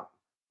talk it out.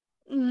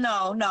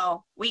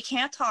 No, we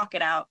can't talk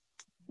it out.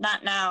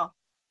 Not now.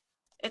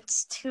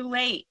 It's too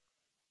late.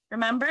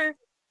 Remember?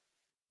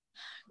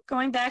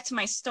 Going back to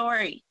my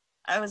story,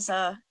 I was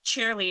a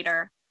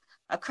cheerleader,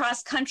 a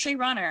cross-country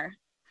runner.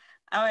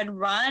 I would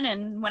run,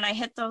 and when I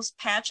hit those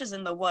patches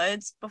in the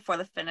woods before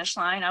the finish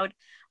line, I would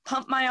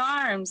pump my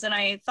arms, and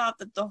I thought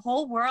that the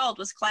whole world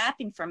was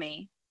clapping for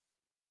me.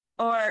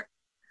 Or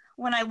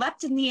when I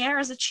leapt in the air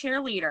as a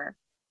cheerleader,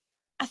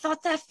 I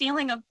thought that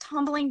feeling of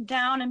tumbling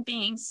down and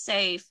being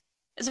safe,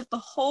 as if the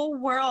whole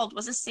world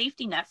was a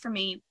safety net for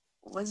me,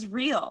 was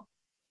real.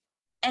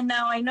 And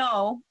now I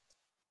know,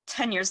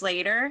 10 years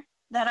later,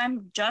 that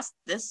I'm just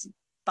this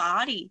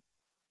body.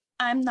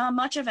 I'm not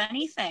much of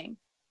anything.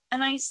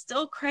 And I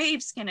still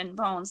crave skin and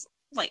bones,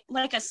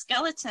 like a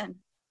skeleton.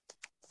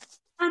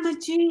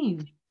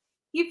 Imogen,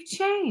 you've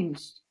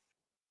changed.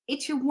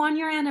 It's your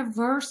 1-year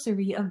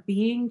anniversary of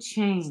being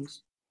changed,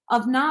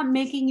 of not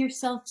making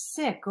yourself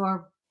sick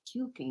or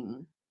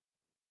puking.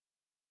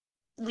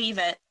 Leave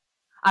it.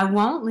 I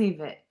won't leave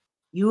it.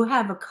 You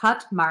have a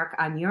cut mark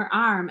on your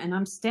arm, and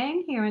I'm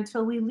staying here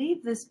until we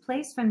leave this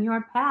place from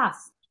your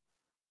past,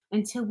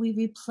 until we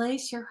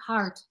replace your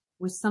heart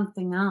with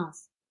something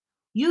else.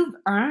 You've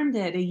earned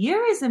it. A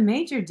year is a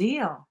major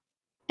deal.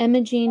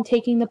 Imogen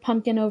taking the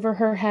pumpkin over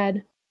her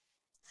head.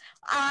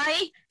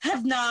 I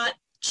have not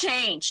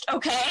changed,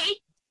 okay?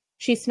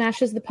 She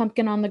smashes the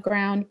pumpkin on the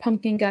ground.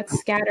 Pumpkin guts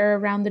scatter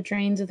around the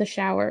drains of the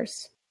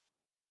showers.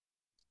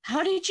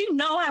 How did you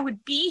know I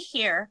would be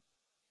here?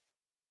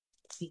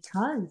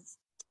 Because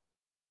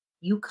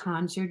you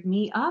conjured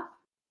me up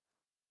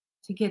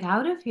to get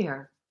out of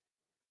here.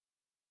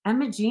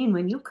 Imogen,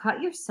 when you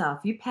cut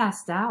yourself, you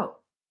passed out.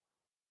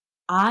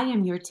 I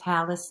am your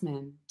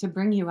talisman to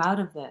bring you out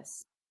of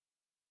this.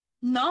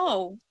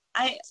 No,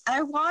 I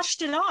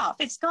washed it off.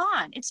 It's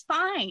gone. It's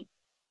fine.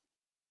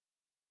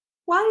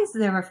 Why is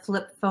there a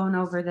flip phone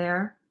over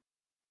there?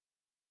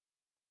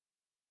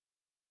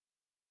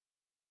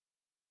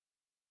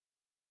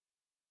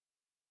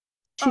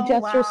 She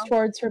gestures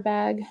towards her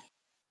bag.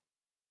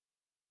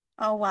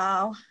 Oh,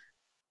 wow.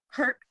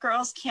 Hurt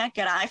girls can't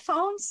get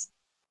iPhones?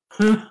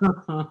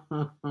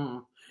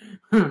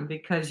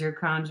 Because you're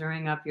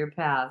conjuring up your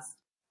past.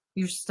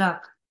 You're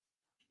stuck.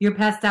 You're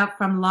passed out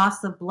from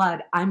loss of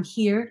blood. I'm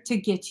here to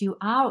get you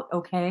out,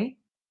 okay?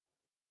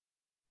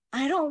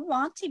 I don't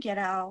want to get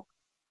out.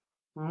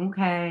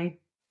 Okay.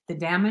 The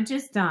damage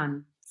is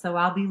done. So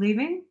I'll be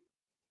leaving?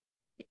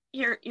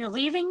 You're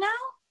leaving now?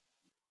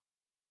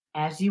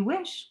 As you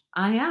wish.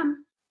 I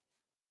am.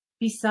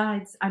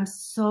 Besides, I'm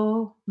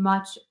so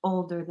much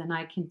older than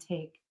I can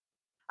take.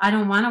 I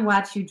don't want to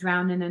watch you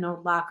drown in an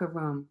old locker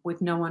room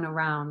with no one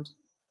around.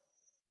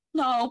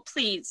 No,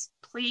 please.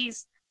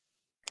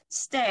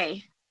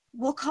 Stay.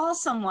 We'll call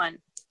someone.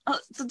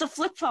 The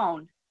flip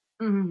phone.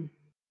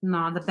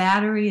 No, the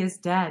battery is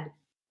dead.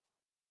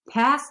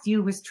 Past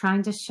you was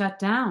trying to shut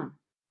down.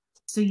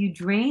 So you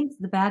drained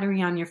the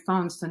battery on your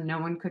phone so no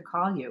one could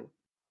call you.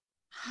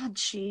 Oh,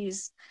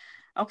 jeez.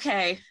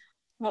 Okay.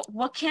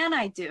 What can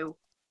I do?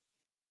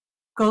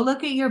 Go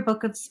look at your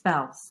book of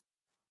spells.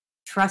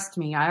 Trust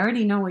me, I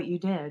already know what you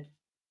did.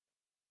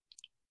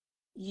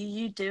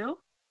 You do?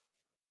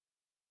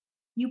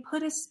 You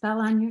put a spell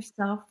on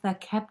yourself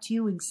that kept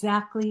you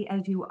exactly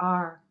as you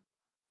are.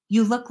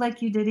 You look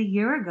like you did a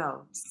year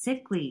ago,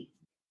 sickly,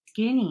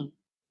 skinny.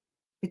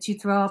 But you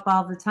throw up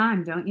all the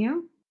time, don't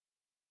you?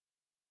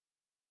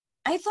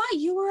 I thought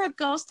you were a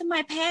ghost of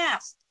my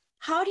past.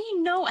 How do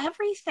you know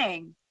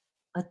everything?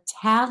 A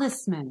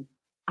talisman.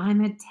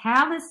 I'm a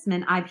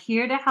talisman. I'm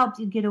here to help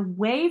you get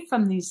away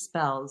from these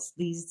spells,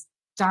 these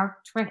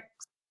dark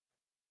tricks.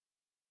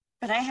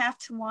 But I have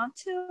to want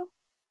to?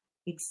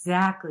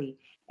 Exactly.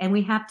 And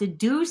we have to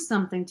do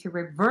something to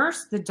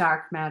reverse the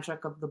dark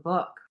magic of the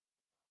book.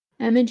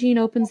 Imogene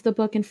opens the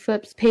book and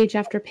flips page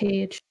after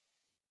page.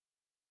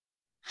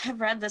 I've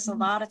read this a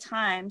lot of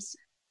times.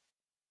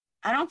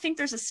 I don't think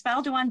there's a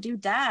spell to undo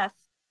death,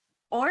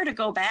 or to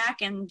go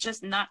back and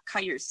just not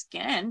cut your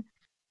skin,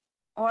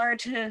 or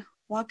to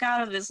walk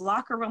out of this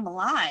locker room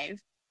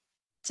alive,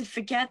 to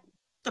forget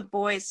the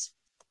boys'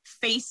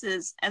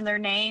 faces and their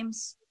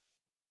names.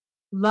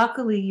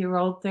 Luckily, your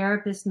old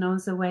therapist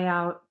knows a way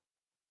out.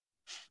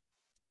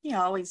 He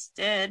always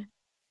did.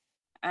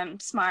 I'm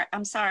smart.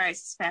 I'm sorry I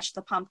smashed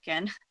the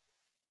pumpkin.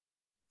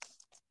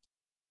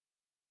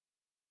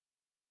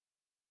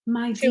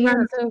 My She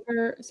dear,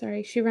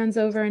 runs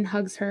over and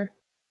hugs her.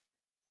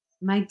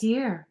 my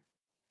dear,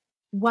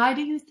 why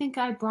do you think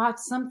I brought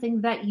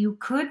something that you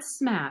could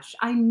smash?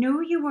 I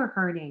knew you were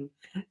hurting.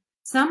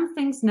 Some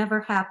things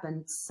never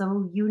happened,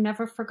 so you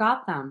never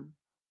forgot them.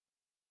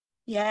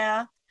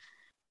 Yeah,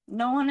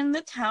 no one in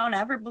the town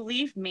ever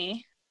believed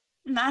me.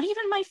 Not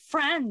even my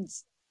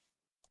friends.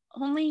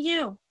 Only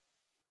you.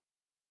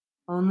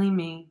 Only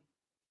me.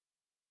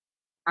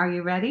 Are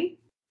you ready?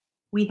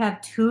 We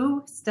have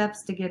 2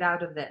 steps to get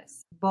out of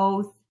this,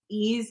 both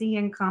easy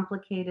and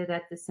complicated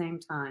at the same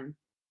time.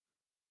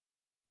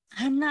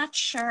 I'm not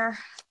sure.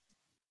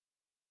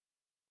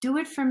 Do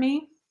it for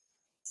me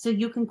so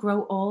you can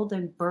grow old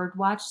and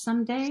birdwatch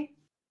someday.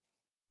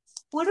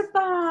 What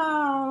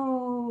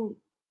about...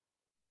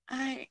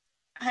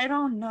 I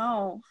don't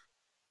know.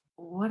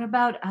 What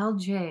about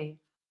LJ,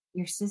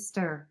 your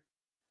sister?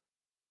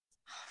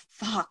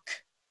 Fuck.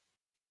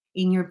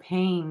 In your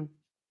pain,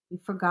 you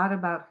forgot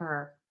about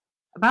her.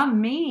 About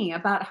me,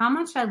 about how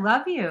much I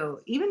love you.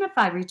 Even if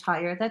I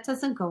retire, that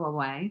doesn't go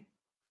away.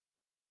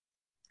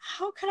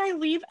 How could I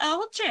leave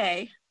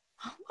LJ?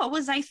 What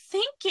was I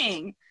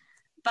thinking?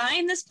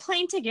 Buying this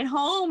plane ticket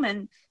home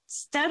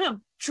instead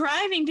of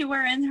driving to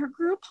her in her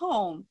group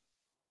home.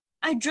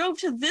 I drove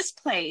to this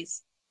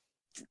place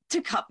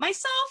to cut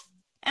myself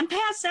and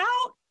pass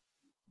out?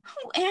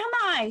 Who am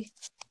I?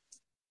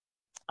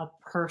 A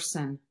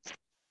person.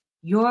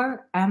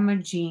 You're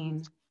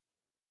Imogene.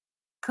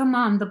 Come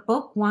on, the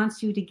book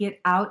wants you to get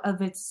out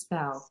of its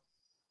spell.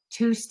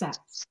 2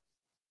 steps.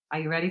 Are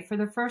you ready for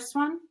the first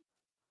one?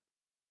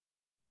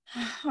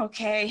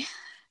 Okay.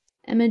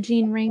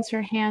 Imogene wrings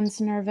her hands,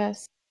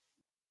 nervous.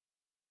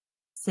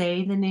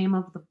 Say the name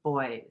of the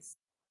boys,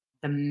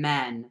 the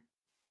men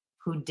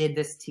who did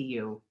this to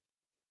you.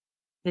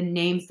 The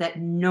names that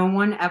no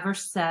one ever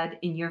said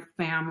in your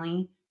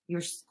family,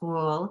 your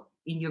school,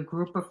 in your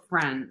group of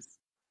friends,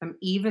 from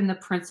even the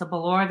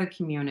principal or the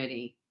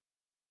community.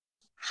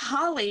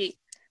 Holly,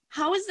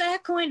 how is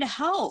that going to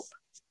help?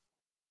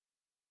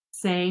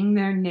 Saying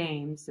their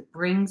names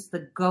brings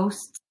the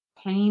ghost's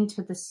pain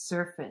to the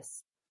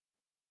surface.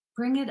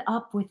 Bring it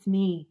up with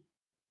me.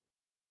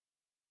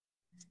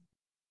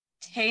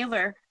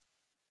 Taylor.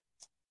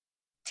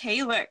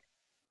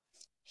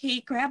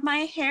 He grabbed my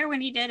hair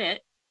when he did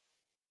it.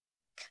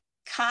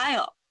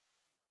 Kyle.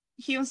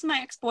 He was my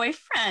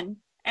ex-boyfriend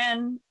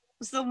and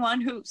was the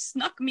one who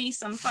snuck me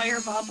some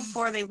fireball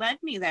before they led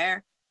me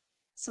there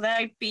so that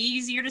I'd be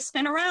easier to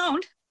spin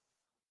around.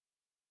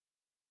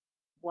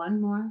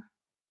 One more.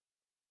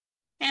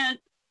 And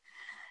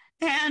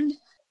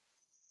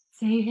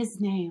say his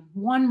name.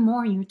 One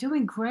more. You're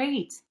doing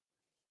great.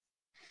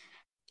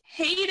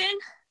 Hayden.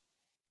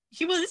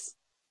 He was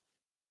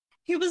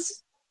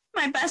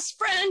my best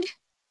friend.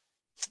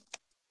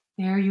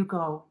 There you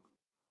go.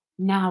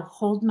 Now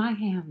hold my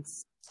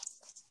hands.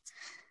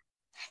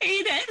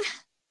 Hayden,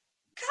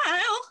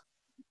 Kyle,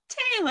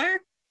 Taylor,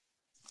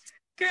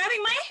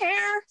 grabbing my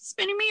hair,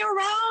 spinning me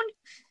around,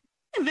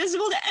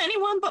 invisible to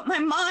anyone but my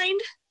mind.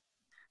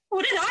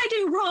 What did I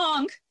do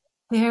wrong?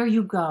 There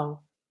you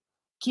go.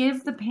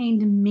 Give the pain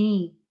to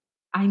me.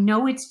 I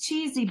know it's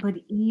cheesy, but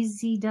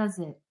easy does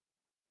it.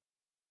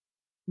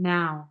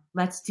 Now,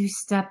 let's do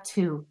step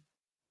 2.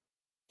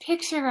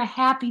 Picture a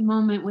happy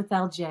moment with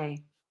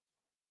LJ.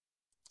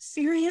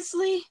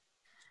 Seriously?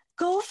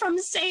 Go from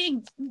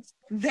saying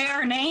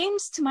their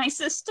names to my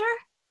sister?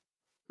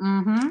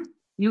 Mm-hmm.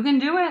 You can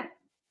do it.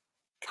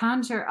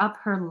 Conjure up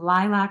her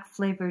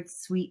lilac-flavored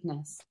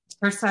sweetness,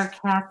 her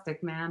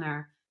sarcastic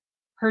manner,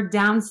 her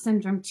Down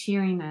syndrome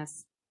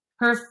cheeriness,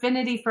 her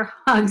affinity for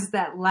hugs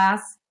that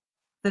last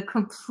the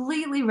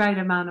completely right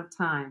amount of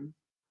time.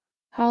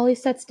 Holly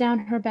sets down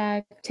her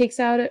bag, takes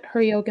out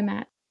her yoga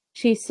mat.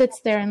 She sits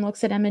there and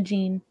looks at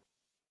Imogene.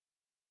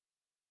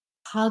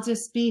 I'll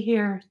just be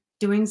here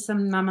doing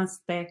some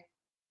namaste.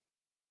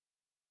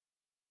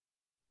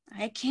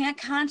 I can't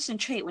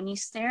concentrate when you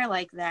stare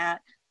like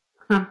that.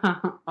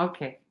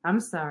 Okay, I'm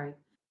sorry.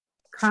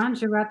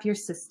 Conjure up your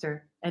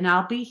sister, and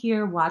I'll be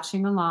here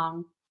watching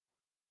along.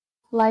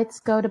 Lights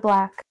go to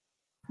black.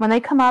 When they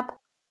come up,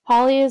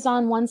 Holly is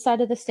on one side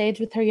of the stage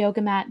with her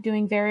yoga mat,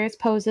 doing various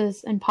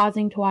poses and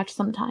pausing to watch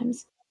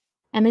sometimes.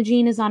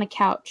 Imogene is on a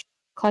couch,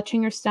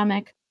 clutching her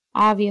stomach,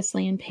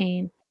 obviously in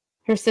pain.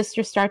 Her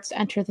sister starts to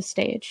enter the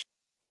stage.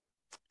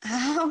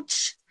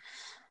 Ouch.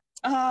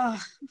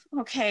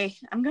 Okay,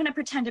 I'm gonna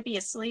pretend to be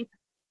asleep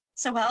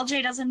so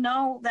LJ doesn't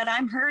know that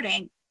I'm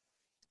hurting.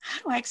 How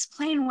do I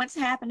explain what's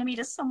happened to me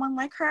to someone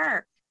like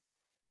her?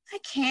 I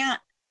can't.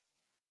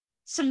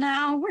 So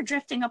now we're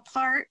drifting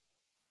apart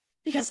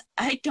because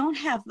I don't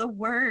have the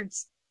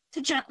words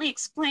to gently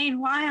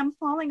explain why I'm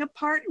falling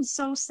apart and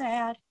so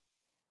sad.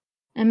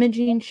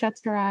 Imogene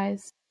shuts her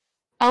eyes.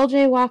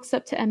 LJ walks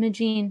up to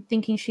Imogene,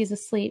 thinking she's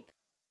asleep.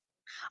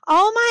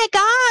 Oh my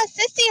gosh,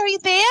 Sissy, are you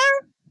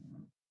there?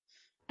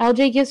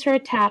 LJ gives her a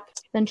tap,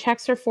 then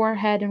checks her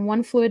forehead in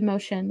one fluid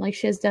motion, like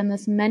she has done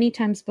this many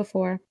times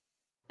before.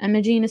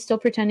 Imogene is still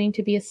pretending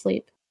to be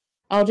asleep.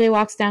 LJ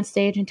walks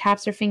downstage and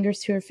taps her fingers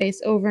to her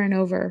face over and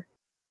over.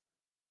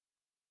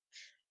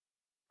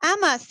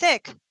 Emma,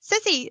 sick.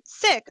 Sissy,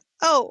 sick.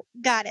 Oh,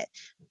 got it.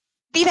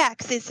 Be back,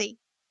 Sissy.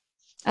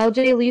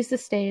 LJ leaves the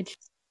stage.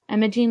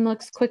 Imogene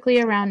looks quickly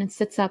around and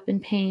sits up in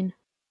pain.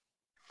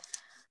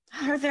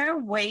 Are there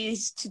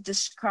ways to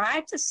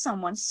describe to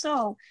someone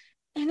so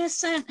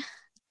innocent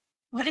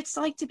what it's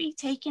like to be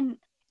taken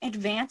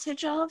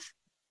advantage of?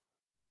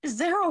 Is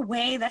there a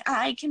way that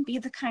I can be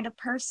the kind of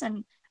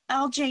person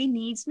LJ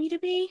needs me to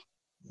be?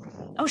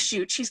 Oh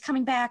shoot, she's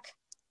coming back.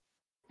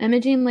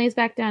 Imogene lays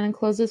back down and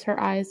closes her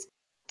eyes.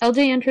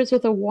 LJ enters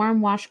with a warm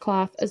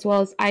washcloth as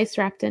well as ice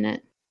wrapped in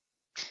it.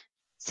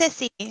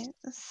 Sissy,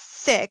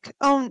 sick.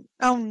 Oh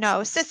no.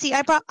 Sissy,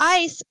 I brought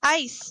ice.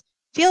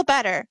 Feel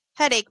better.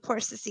 Headache, poor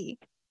Sissy.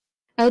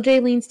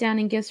 LJ leans down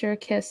and gives her a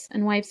kiss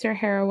and wipes her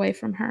hair away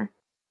from her.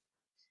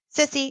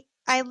 Sissy,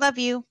 I love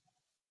you.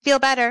 Feel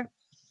better.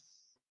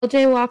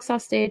 LJ walks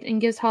off stage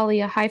and gives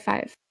Holly a high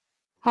five.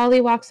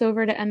 Holly walks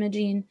over to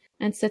Imogene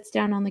and sits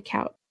down on the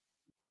couch.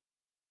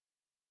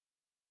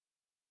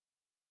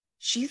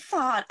 She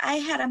thought I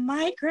had a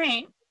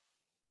migraine.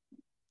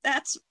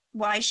 That's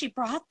why she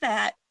brought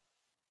that.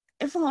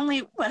 If only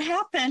what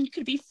happened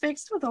could be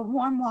fixed with a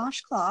warm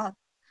washcloth.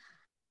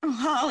 Oh,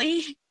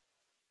 Holly.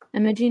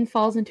 Imogene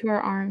falls into her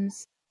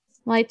arms.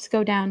 Lights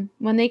go down.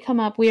 When they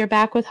come up, we are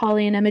back with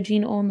Holly and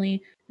Imogene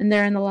only, and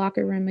they're in the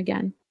locker room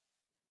again.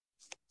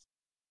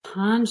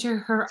 Conjure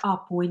her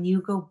up when you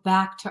go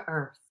back to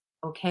Earth,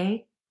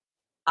 okay?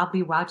 I'll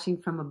be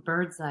watching from a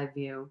bird's eye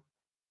view.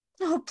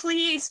 Oh,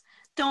 please,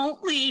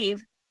 don't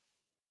leave.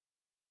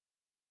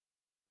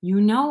 You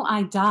know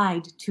I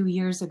died 2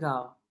 years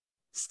ago.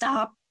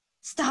 Stop.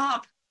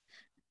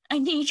 I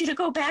need you to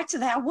go back to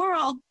that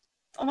world,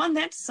 the one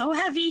that's so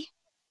heavy.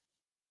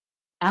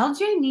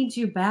 LJ needs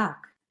you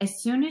back.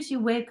 As soon as you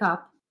wake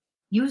up,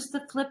 use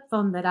the flip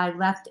phone that I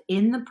left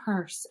in the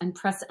purse and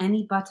press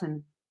any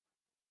button.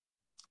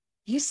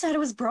 You said it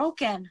was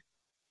broken.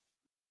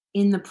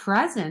 In the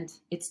present,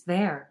 it's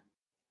there.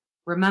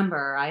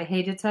 Remember, I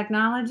hated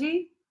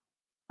technology?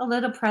 A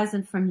little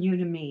present from you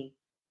to me.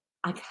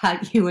 I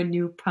got you a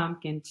new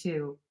pumpkin,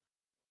 too.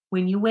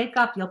 When you wake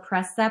up, you'll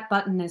press that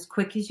button as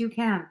quick as you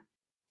can.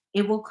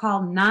 It will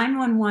call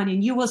 911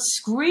 and you will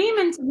scream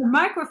into the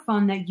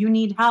microphone that you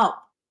need help.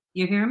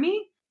 You hear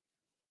me?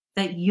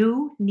 That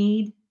you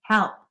need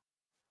help.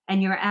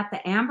 And you're at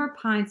the Amber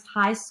Pines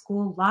High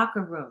School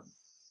locker room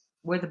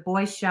where the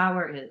boys'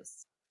 shower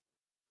is.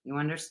 You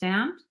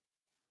understand?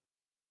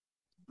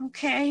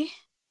 Okay.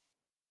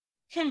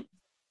 Can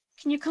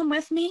you come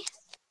with me?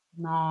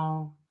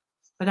 No,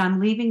 but I'm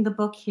leaving the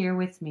book here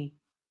with me.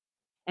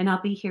 And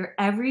I'll be here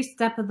every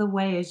step of the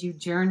way as you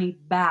journey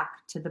back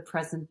to the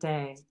present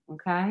day,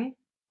 okay?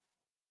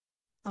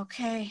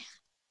 Okay.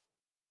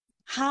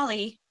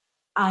 Holly.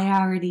 I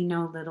already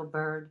know, little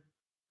bird.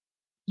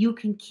 You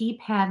can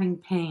keep having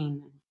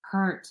pain and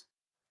hurt.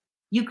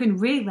 You can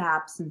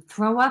relapse and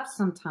throw up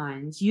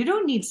sometimes. You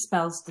don't need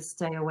spells to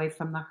stay away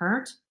from the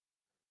hurt.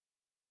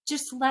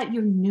 Just let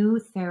your new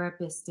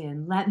therapist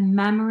in. Let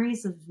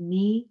memories of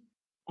me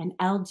and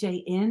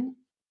LJ in.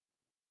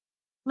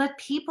 Let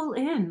people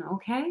in,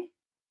 okay?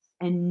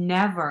 And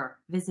never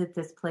visit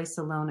this place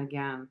alone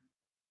again.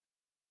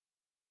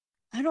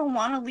 I don't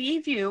want to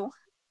leave you.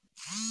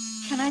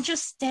 Can I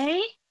just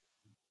stay?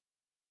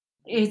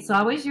 It's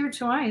always your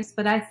choice,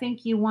 but I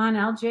think you want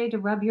LJ to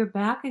rub your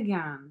back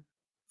again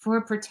for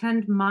a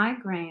pretend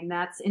migraine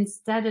that's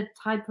instead a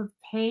type of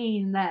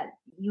pain that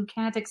you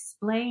can't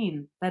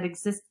explain that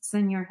exists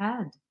in your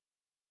head.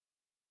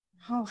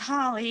 Oh,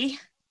 Holly.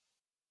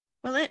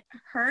 Will it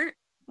hurt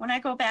when I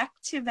go back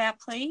to that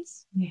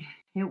place? Yeah,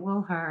 it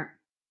will hurt.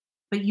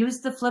 But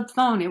use the flip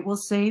phone. It will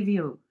save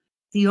you.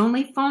 The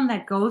only phone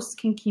that ghosts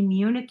can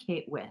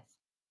communicate with.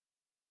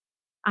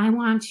 I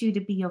want you to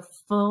be a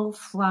full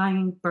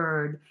flying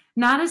bird,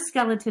 not a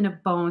skeleton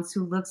of bones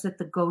who looks at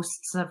the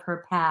ghosts of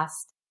her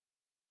past.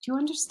 Do you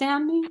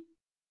understand me?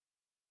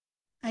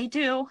 I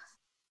do.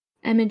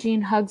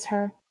 Imogene hugs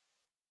her.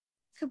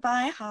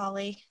 Goodbye,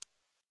 Holly.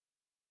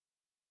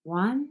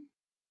 1,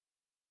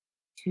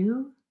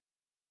 2,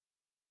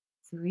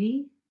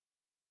 3.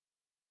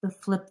 The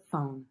flip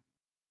phone.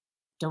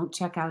 Don't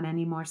check out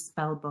any more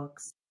spell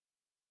books.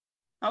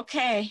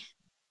 Okay.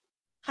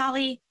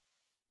 Holly,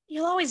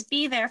 you'll always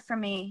be there for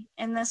me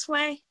in this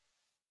way?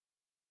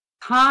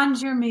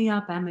 Conjure me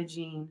up,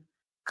 Imogene.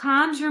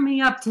 Conjure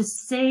me up to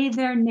say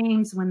their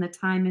names when the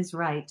time is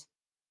right.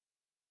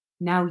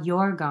 Now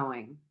you're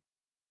going.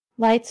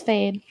 Lights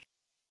fade.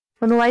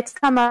 When the lights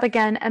come up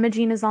again,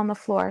 Imogene is on the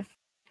floor.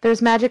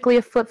 There's magically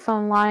a flip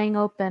phone lying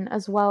open,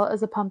 as well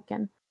as a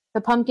pumpkin. The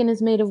pumpkin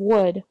is made of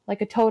wood,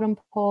 like a totem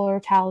pole or a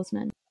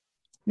talisman,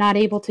 not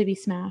able to be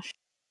smashed.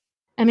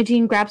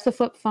 Imogene grabs the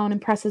flip phone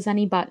and presses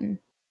any button.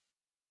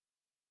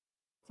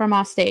 From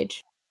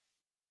offstage.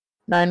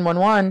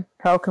 911,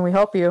 how can we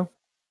help you?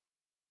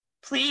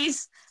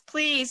 Please,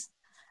 please.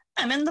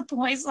 I'm in the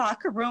boys'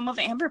 locker room of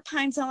Amber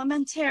Pines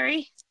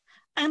Elementary.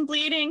 I'm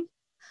bleeding.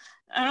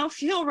 I don't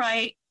feel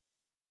right.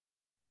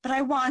 But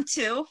I want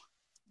to.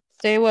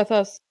 Stay with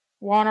us.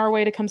 We're on our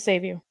way to come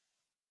save you.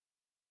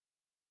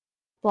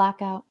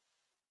 Blackout.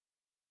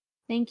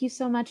 Thank you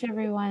so much,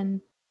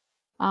 everyone.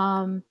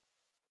 I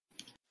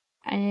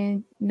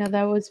know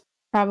that was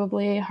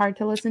probably hard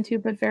to listen to,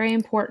 but very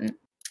important.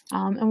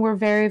 And we're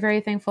very,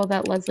 very thankful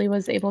that Leslie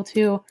was able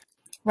to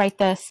write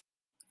this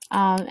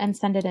and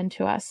send it in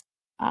to us.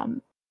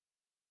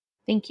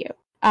 Thank you.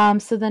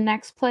 So the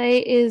next play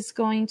is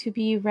going to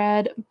be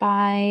read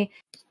by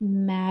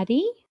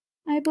Maddie,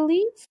 I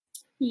believe.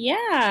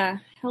 Yeah.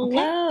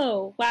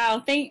 Hello. Okay.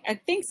 Wow.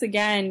 Thanks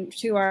again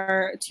to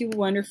our two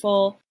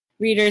wonderful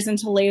readers and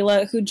to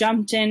Layla, who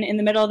jumped in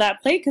the middle of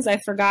that play because I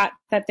forgot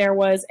that there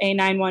was a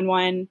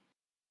 911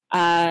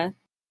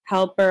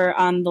 helper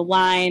on the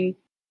line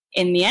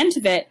in the end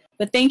of it.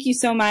 But thank you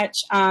so much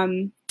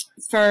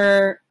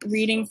for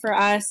reading for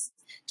us.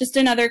 Just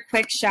another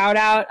quick shout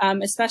out,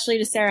 especially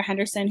to Sarah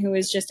Henderson, who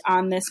is just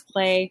on this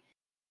play,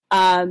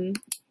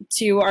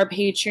 to our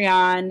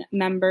Patreon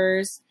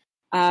members,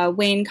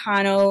 Wayne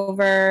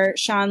Conover,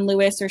 Sean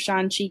Lewis or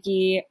Sean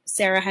Cheeky,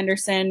 Sarah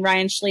Henderson,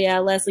 Ryan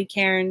Schlia, Leslie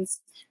Cairns,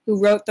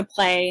 who wrote the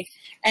play,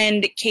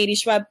 and Katie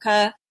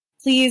Schwebka.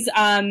 Please,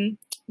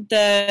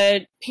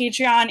 the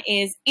Patreon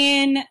is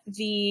in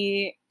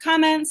the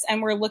comments,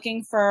 and we're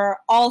looking for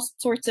all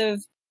sorts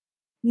of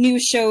new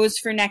shows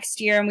for next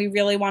year, and we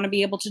really want to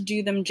be able to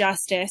do them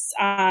justice.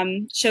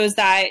 Shows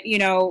that,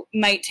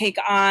 might take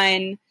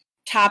on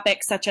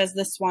topics such as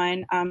this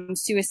one,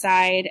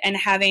 suicide, and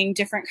having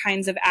different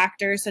kinds of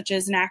actors, such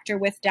as an actor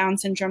with Down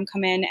syndrome,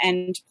 come in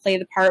and play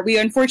the part. We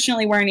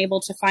unfortunately weren't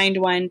able to find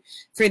one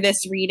for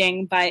this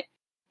reading, but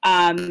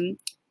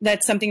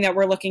that's something that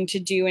we're looking to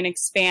do and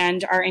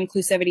expand our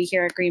inclusivity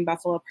here at Green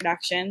Buffalo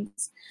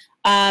Productions.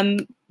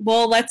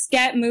 Well, let's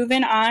get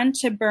moving on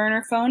to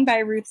Burner Phone by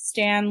Ruth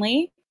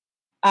Stanley.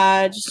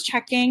 Just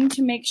checking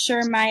to make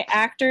sure my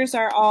actors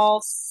are all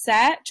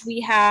set.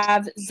 We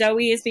have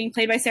Zoe is being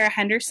played by Sarah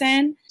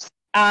Henderson,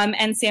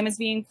 and Sam is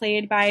being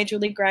played by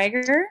Julie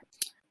Greiger.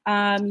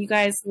 You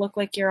guys look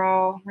like you're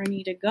all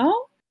ready to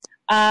go.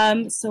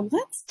 So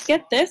let's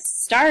get this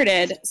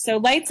started. So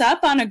lights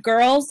up on a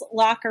girls'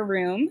 locker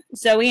room.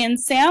 Zoe and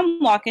Sam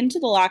walk into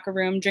the locker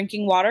room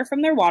drinking water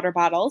from their water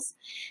bottles.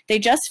 They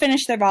just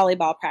finished their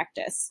volleyball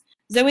practice.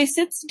 Zoe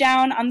sits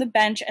down on the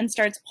bench and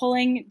starts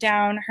pulling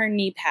down her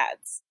knee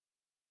pads.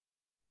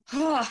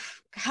 Oh,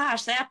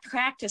 gosh, that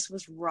practice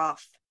was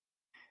rough.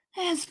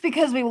 It's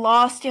because we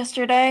lost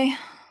yesterday.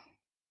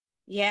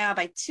 Yeah,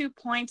 by 2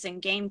 points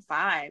in Game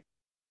 5.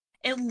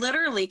 It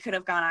literally could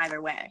have gone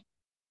either way.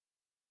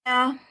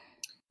 Yeah.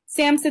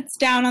 Sam sits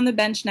down on the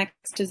bench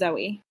next to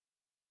Zoe.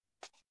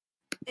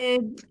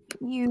 Did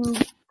you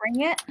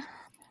bring it?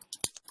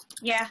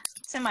 Yeah,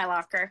 it's in my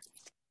locker.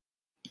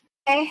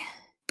 Okay.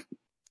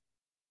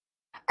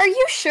 Are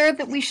you sure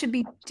that we should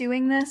be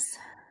doing this?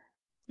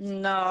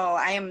 No,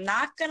 I am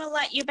not going to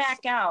let you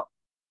back out.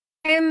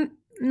 I'm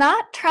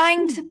not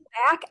trying to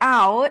back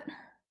out.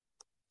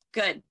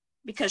 Good,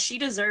 because she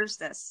deserves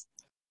this.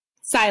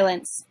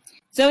 Silence.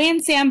 Zoe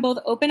and Sam both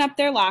open up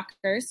their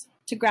lockers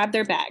to grab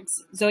their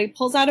bags. Zoe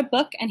pulls out a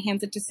book and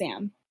hands it to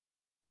Sam.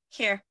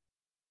 Here.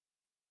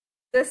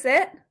 This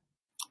it?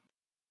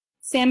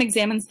 Sam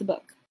examines the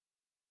book.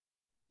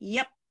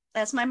 Yep,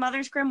 that's my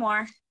mother's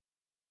grimoire.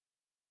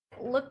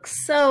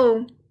 Looks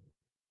so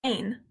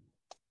plain.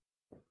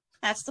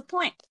 That's the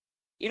point.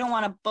 You don't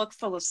want a book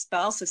full of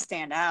spells to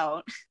stand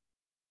out.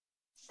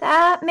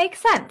 That makes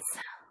sense.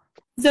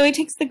 Zoe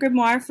takes the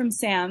grimoire from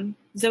Sam.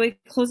 Zoe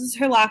closes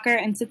her locker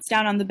and sits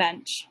down on the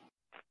bench.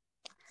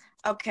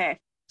 Okay,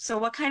 so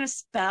what kind of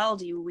spell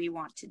do we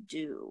want to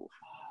do?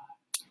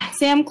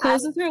 Sam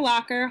closes her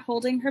locker,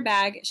 holding her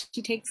bag.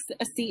 She takes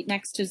a seat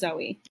next to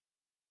Zoe.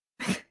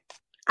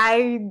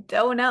 I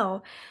don't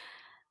know.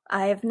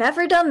 I've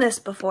never done this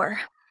before.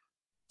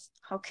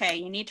 Okay,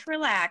 you need to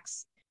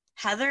relax.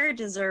 Heather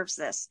deserves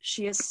this.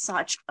 She is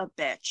such a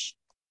bitch.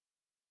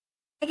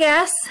 I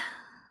guess.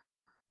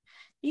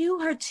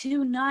 You are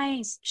too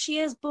nice. She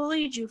has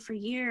bullied you for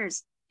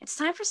years. It's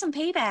time for some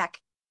payback.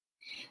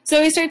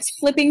 Zoe starts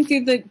flipping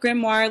through the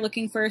grimoire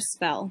looking for a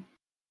spell.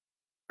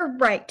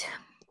 Right.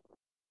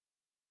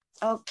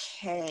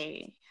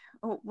 Okay.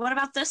 Oh, what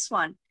about this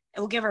one? It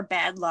will give her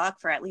bad luck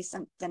for at least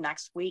the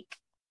next week.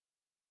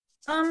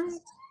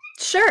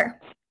 Sure.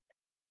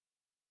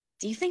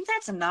 Do you think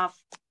that's enough?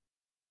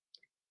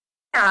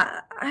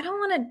 Yeah, I don't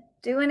want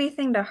to do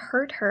anything to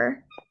hurt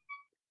her.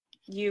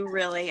 You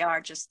really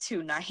are just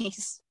too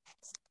nice.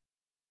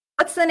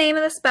 What's the name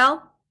of the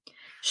spell?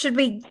 Should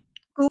we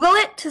Google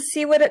it to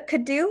see what it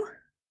could do?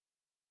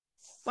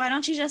 Why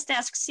don't you just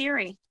ask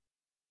Siri?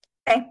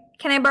 Okay,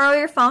 can I borrow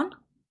your phone?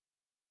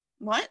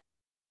 What?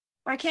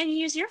 Why can't you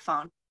use your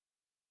phone?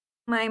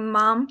 My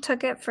mom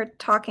took it for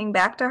talking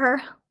back to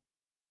her.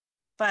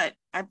 But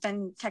I've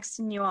been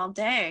texting you all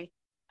day.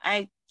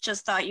 I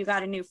just thought you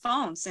got a new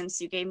phone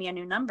since you gave me a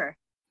new number.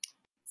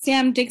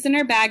 Sam digs in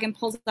her bag and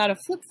pulls out a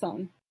flip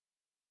phone.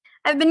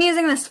 I've been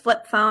using this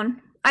flip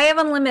phone. I have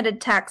unlimited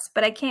text,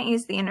 but I can't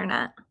use the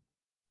internet.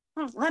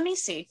 Oh, let me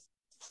see.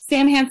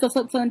 Sam hands the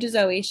flip phone to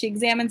Zoe. She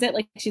examines it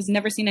like she's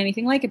never seen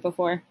anything like it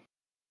before.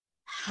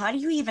 How do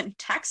you even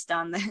text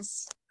on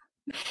this?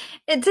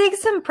 It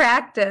takes some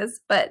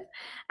practice, but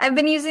I've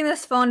been using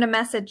this phone to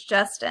message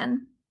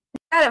Justin. He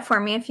got it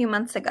for me a few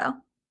months ago.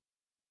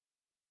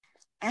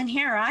 And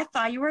here, I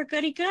thought you were a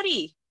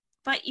goody-goody.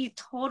 But you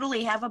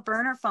totally have a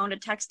burner phone to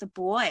text a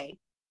boy.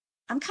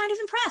 I'm kind of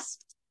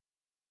impressed.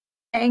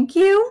 Thank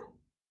you.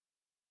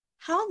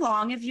 How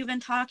long have you been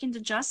talking to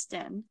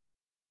Justin?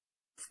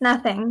 It's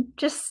nothing.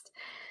 Just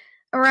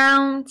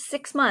around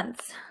 6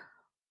 months.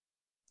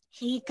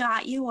 He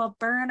got you a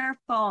burner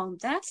phone.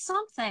 That's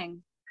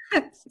something.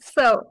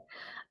 So,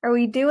 are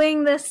we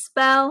doing this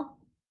spell?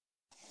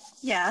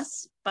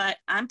 Yes, but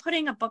I'm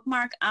putting a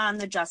bookmark on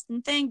the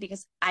Justin thing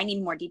because I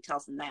need more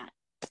details than that.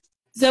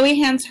 Zoe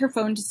hands her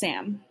phone to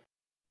Sam.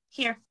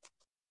 Here.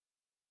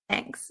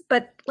 Thanks,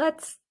 but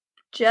let's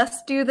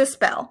just do the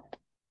spell.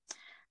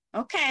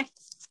 Okay.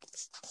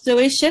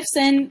 Zoe shifts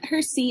in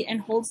her seat and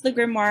holds the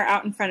grimoire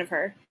out in front of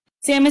her.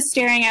 Sam is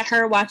staring at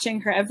her,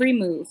 watching her every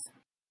move.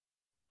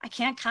 I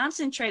can't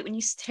concentrate when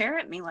you stare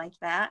at me like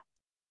that.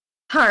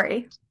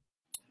 Sorry.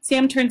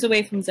 Sam turns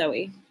away from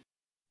Zoe.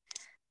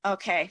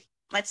 Okay,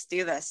 let's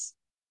do this.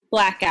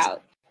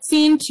 Blackout.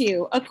 Scene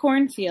 2, a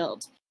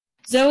cornfield.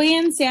 Zoe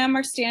and Sam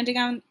are standing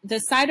on the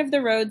side of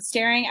the road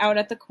staring out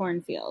at the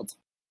cornfield.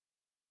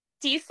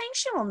 Do you think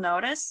she will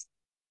notice?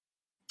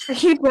 Are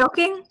you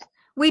joking?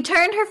 We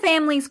turned her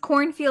family's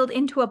cornfield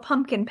into a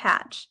pumpkin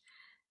patch.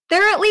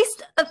 There are at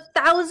least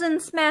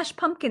 1,000 smashed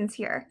pumpkins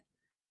here.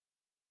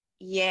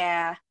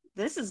 Yeah,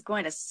 this is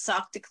going to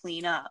suck to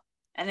clean up.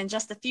 And in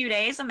just a few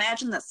days,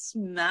 imagine the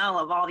smell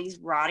of all these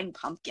rotting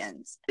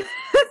pumpkins.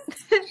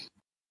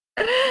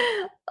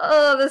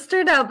 Oh, this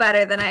turned out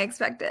better than I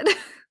expected.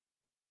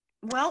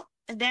 Well,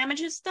 the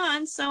damage is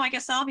done, so I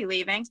guess I'll be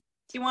leaving.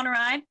 Do you want to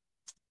ride?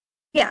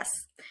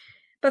 Yes.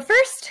 But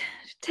first,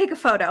 take a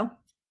photo.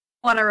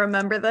 Want to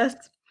remember this?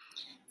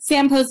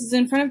 Sam poses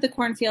in front of the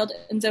cornfield,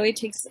 and Zoe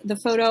takes the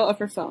photo of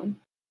her phone.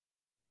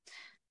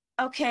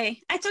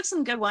 Okay, I took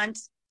some good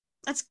ones.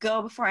 Let's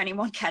go before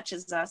anyone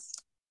catches us.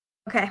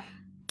 Okay.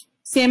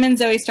 Sam and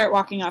Zoe start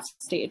walking off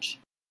stage.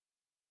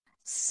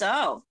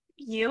 So,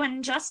 you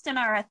and Justin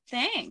are a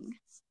thing.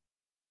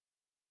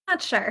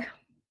 Not sure.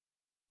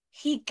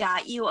 He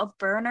got you a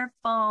burner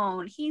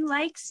phone. He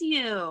likes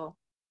you.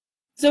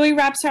 Zoe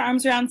wraps her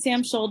arms around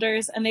Sam's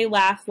shoulders, and they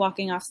laugh,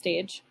 walking off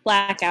stage.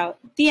 Blackout.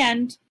 The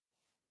end.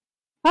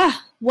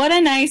 Ah, what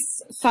a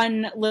nice,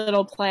 fun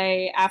little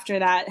play after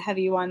that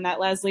heavy one that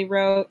Leslie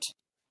wrote.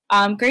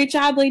 Great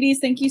job, ladies.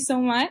 Thank you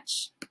so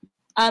much.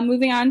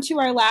 Moving on to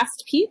our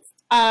last piece.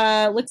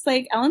 Looks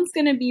like Ellen's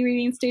going to be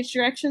reading stage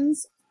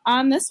directions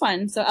on this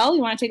one. So, Elle,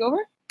 you want to take over?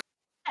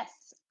 Yes.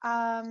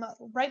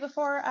 Right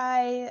before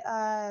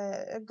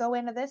I go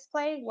into this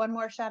play, one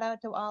more shout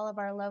out to all of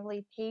our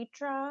lovely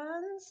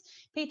patrons,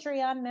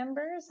 Patreon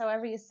members,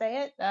 however you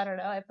say it. I don't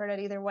know. I've heard it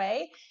either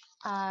way,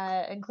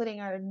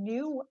 including our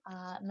new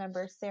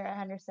member, Sarah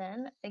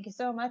Henderson. Thank you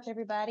so much,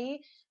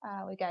 everybody.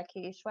 We got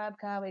Katie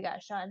Schwabka, we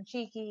got Sean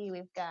Cheeky,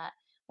 we've got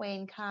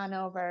Wayne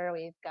Conover,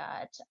 we've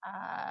got,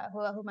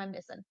 who am I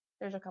missing?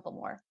 There's a couple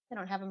more. I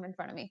don't have them in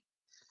front of me.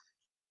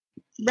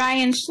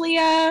 Ryan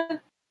Schlia,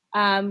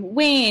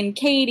 Wayne,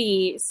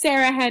 Katie,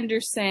 Sarah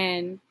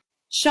Henderson,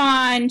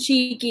 Sean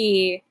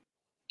Cheeky,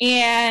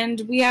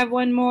 and we have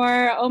one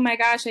more. Oh my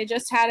gosh, I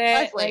just had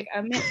it Leslie.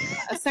 like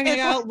a second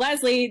ago.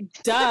 Leslie,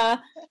 duh.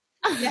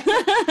 Yeah,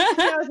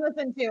 I was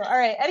missing too. All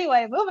right.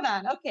 Anyway, moving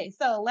on. Okay,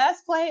 so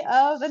last play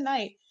of the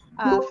night,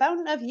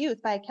 Fountain of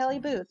Youth by Kelly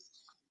Booth.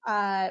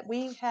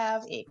 We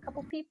have a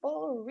couple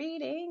people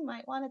reading.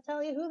 Might want to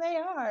tell you who they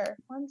are.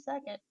 1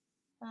 second.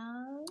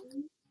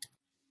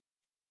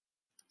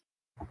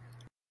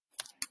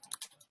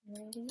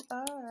 There we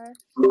are.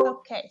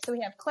 Okay, so we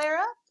have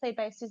Clara, played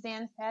by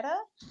Suzanne Feta.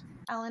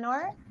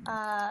 Eleanor,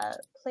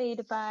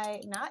 played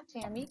by not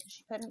Tammy, because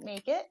she couldn't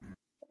make it.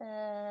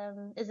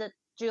 Is it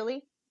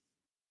Julie?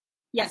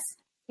 Yes.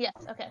 Yes,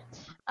 okay.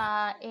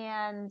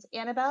 And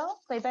Annabelle,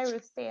 played by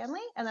Ruth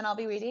Stanley. And then I'll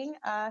be reading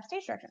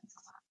stage directions.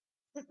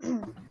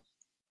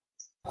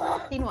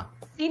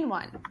 Scene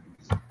one.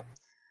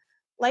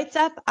 Lights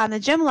up on the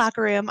gym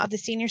locker room of the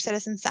Senior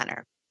Citizen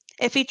Center.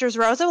 It features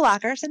rows of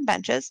lockers and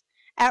benches.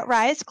 At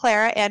Rise,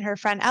 Clara and her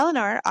friend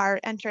Eleanor are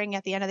entering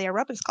at the end of the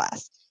aerobics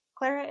class.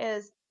 Clara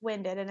is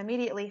winded and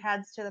immediately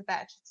heads to the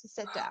bench to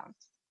sit down,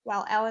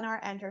 while Eleanor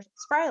enters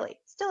spryly,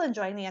 still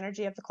enjoying the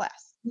energy of the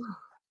class.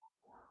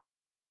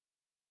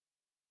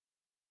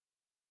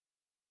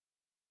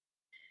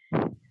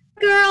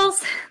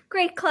 Girls,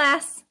 great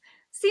class.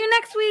 See you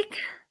next week.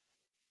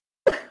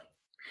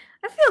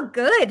 I feel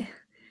good.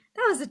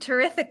 That was a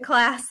terrific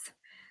class.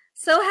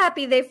 So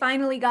happy they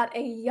finally got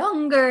a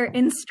younger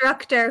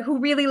instructor who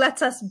really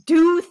lets us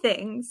do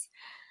things.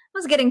 I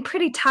was getting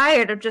pretty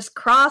tired of just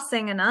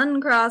crossing and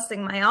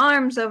uncrossing my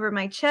arms over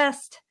my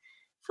chest.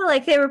 I felt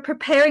like they were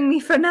preparing me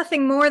for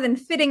nothing more than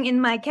fitting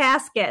in my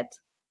casket.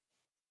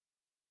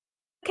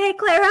 Okay,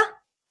 Clara?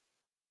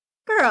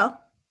 Girl,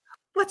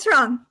 what's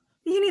wrong?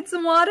 You need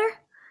some water?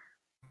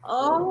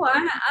 Oh,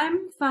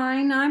 I'm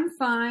fine. I'm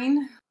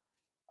fine.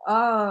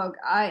 Ugh,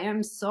 I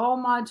am so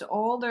much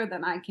older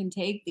than I can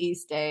take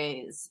these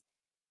days.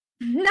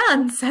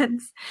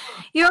 Nonsense.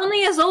 You're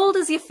only as old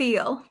as you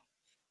feel.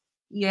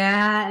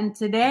 Yeah, and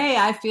today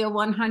I feel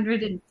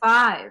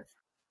 105.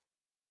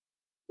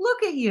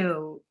 Look at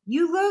you.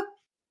 You look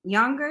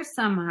younger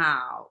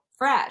somehow,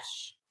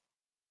 fresh,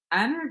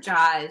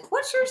 energized.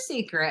 What's your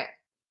secret?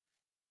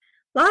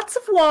 Lots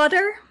of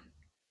water,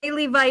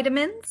 daily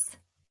vitamins,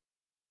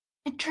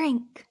 a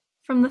drink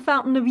from the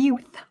Fountain of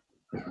Youth.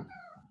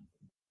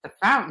 The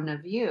Fountain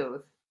of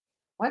Youth?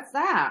 What's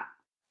that?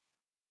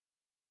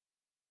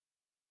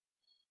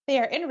 They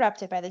are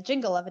interrupted by the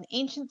jingle of an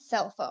ancient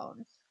cell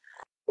phone.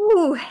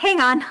 Ooh, hang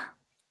on.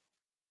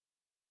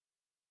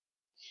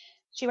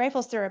 She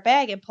rifles through her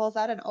bag and pulls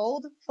out an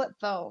old flip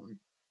phone.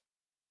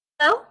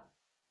 Hello?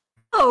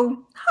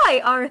 Oh,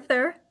 hi,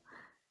 Arthur.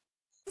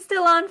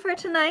 Still on for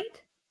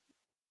tonight?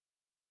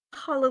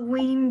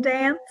 Halloween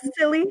dance,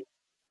 silly?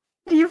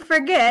 Do you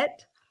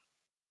forget?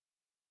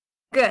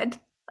 Good.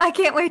 I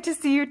can't wait to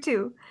see you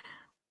too.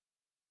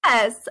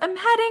 Yes, I'm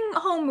heading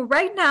home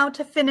right now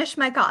to finish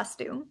my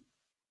costume.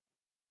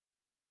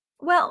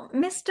 Well,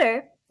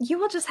 mister, you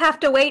will just have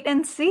to wait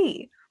and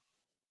see.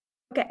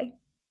 Okay.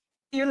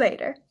 See you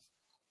later.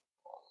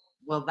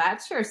 Well,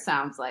 that sure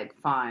sounds like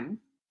fun.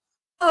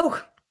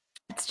 Oh,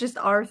 it's just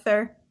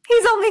Arthur.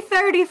 He's only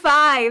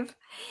 35.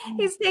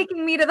 He's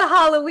taking me to the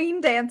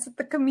Halloween dance at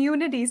the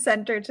community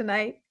center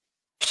tonight.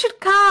 You should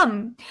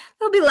come.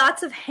 There'll be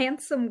lots of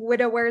handsome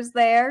widowers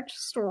there,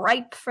 just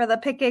ripe for the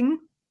picking.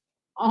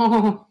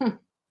 Oh,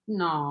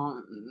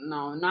 no,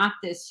 not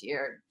this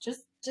year.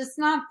 Just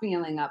not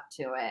feeling up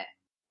to it.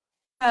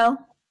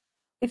 Well,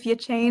 if you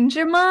change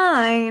your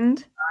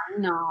mind.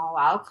 No,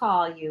 I'll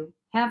call you.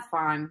 Have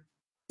fun.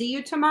 See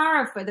you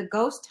tomorrow for the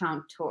ghost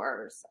town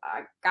tours.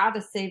 I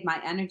gotta save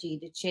my energy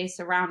to chase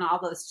around all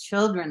those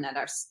children that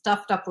are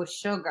stuffed up with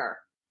sugar.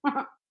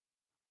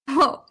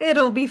 Oh,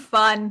 it'll be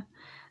fun.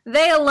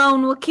 They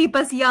alone will keep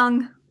us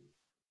young.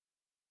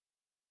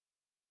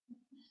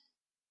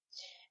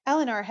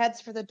 Eleanor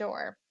heads for the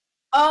door.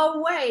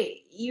 Oh,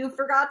 wait, you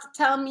forgot to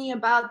tell me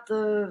about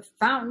the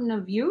Fountain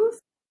of Youth?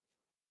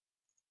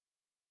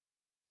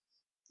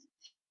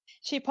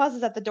 She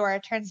pauses at the door,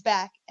 turns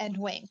back, and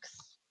winks.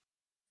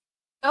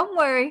 Don't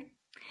worry.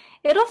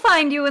 It'll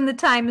find you when the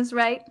time is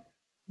right.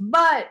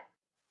 But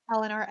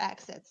Eleanor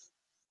exits.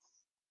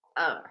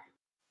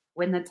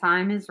 when the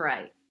time is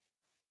right.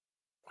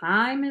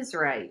 Time is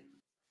right.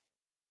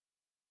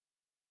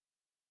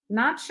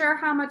 Not sure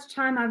how much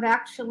time I've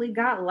actually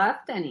got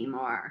left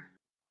anymore.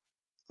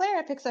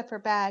 Clara picks up her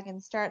bag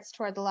and starts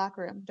toward the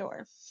locker room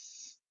door.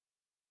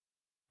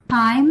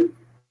 Time?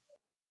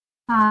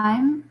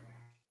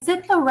 Is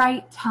it the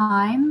right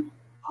time?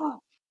 Oh,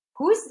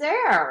 who's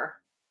there?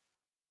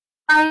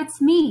 Hi,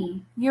 it's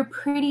me, your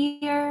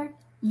prettier,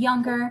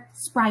 younger,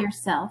 sprier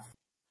self.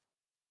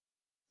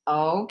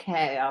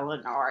 Okay,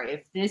 Eleanor,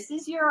 if this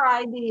is your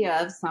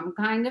idea of some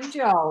kind of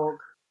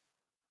joke.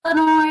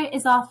 Eleanor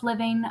is off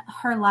living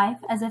her life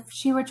as if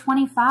she were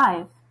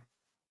 25.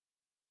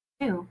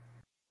 Ew.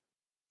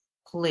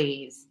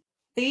 Please.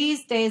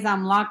 These days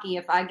I'm lucky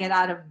if I get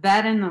out of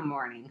bed in the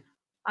morning.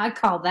 I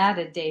call that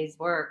a day's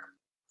work.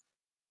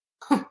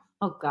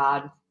 Oh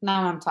God,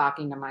 now I'm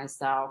talking to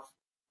myself.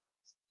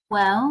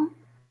 Well,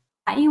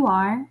 that you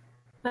are,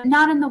 but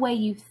not in the way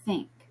you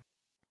think.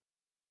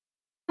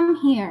 Come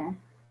here.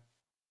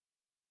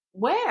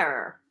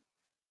 Where?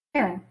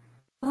 Here,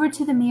 over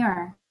to the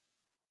mirror.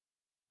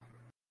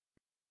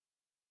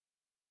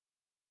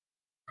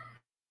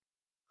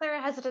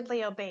 Clara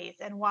hesitantly obeys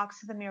and walks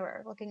to the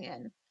mirror, looking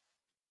in.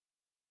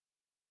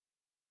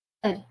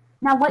 Good.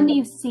 Now what do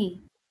you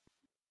see?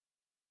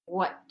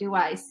 What do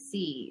I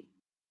see?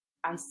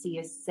 I see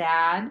a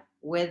sad,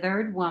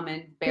 withered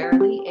woman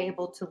barely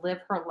able to live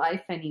her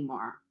life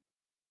anymore.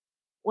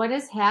 What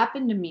has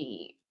happened to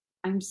me?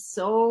 I'm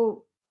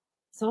so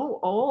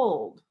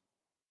old.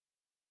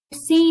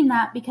 You're seeing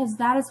that because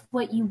that is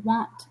what you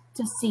want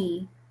to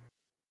see.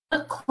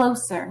 Look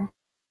closer.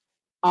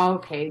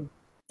 Okay,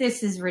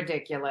 this is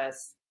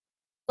ridiculous.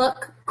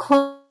 Look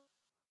close.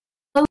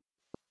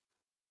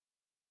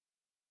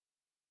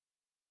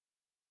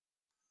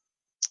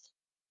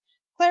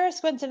 Clara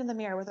squints into the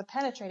mirror with a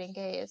penetrating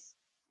gaze.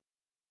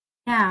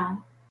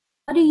 Now,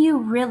 what do you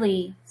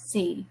really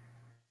see?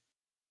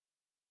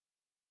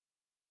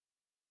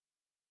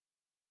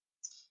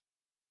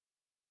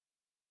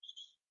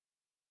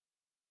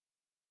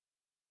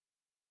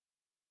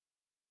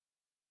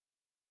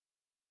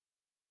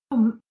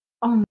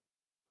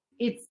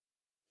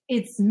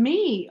 It's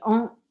me.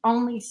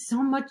 only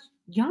so much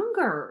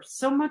younger,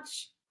 so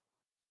much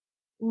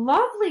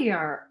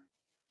lovelier.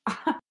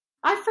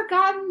 I've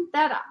forgotten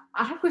that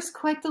I was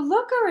quite the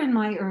looker in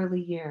my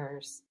early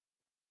years.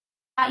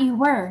 That you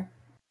were.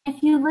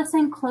 If you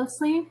listen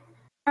closely,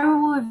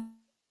 you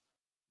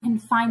can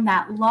find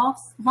that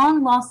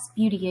long lost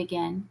beauty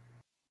again.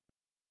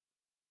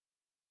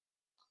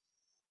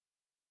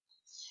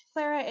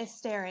 Clara is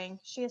staring.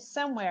 She is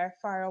somewhere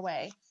far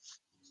away.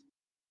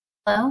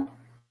 Hello?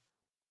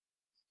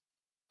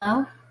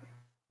 Hello?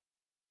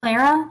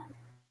 Clara?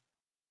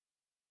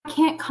 I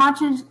can't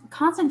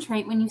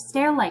concentrate when you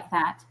stare like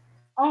that.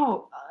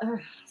 Oh,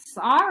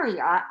 sorry.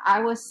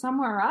 I was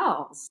somewhere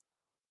else.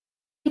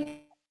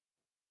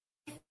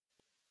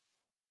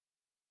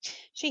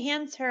 She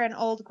hands her an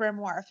old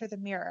grimoire through the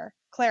mirror.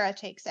 Clara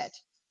takes it.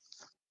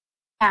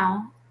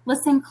 Now,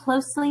 listen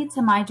closely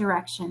to my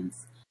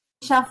directions.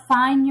 We shall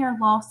find your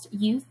lost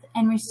youth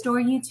and restore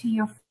you to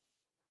your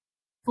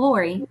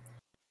glory. You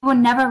will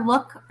never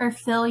look or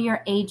feel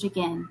your age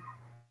again.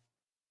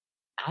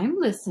 I'm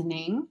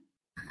listening.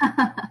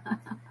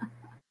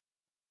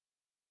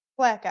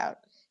 Blackout.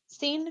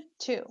 Scene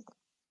 2.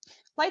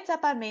 Lights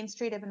up on Main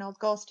Street of an old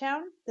ghost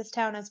town. This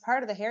town is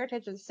part of the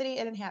heritage of the city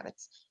it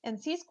inhabits and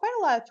sees quite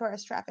a lot of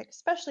tourist traffic,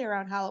 especially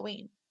around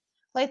Halloween.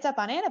 Lights up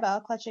on Annabelle,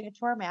 clutching a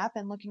tour map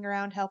and looking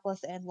around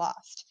helpless and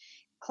lost.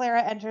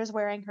 Clara enters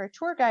wearing her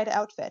tour guide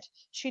outfit.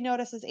 She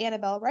notices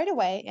Annabelle right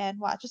away and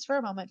watches for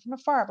a moment from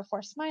afar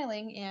before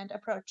smiling and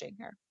approaching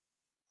her.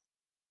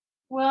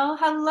 Well,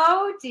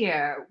 hello,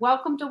 dear.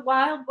 Welcome to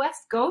Wild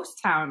West Ghost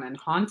Town and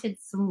Haunted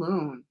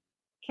Saloon.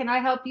 Can I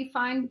help you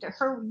find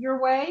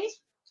your way?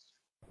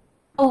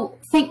 Oh,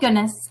 thank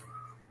goodness.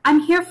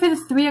 I'm here for the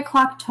 3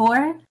 o'clock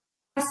tour.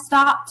 I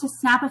stopped to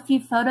snap a few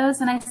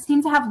photos and I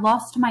seem to have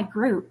lost my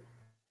group.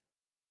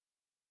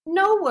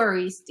 No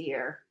worries,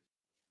 dear.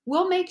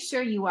 We'll make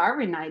sure you are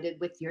reunited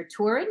with your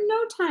tour in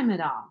no time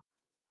at all.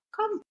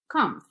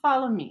 Come,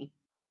 follow me.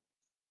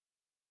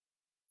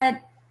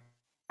 But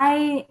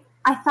I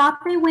thought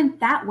they went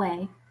that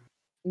way.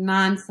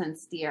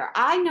 Nonsense, dear.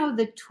 I know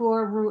the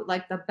tour route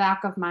like the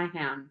back of my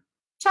hand.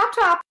 Chop,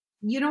 chop.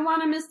 You don't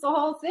want to miss the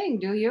whole thing,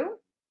 do you?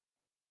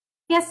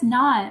 Guess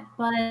not,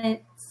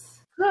 but...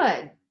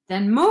 Good.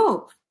 Then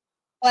move.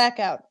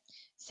 Blackout.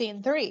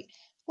 Scene 3.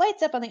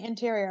 Lights up on the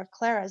interior of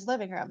Clara's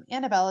living room.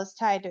 Annabelle is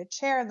tied to a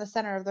chair in the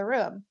center of the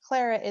room.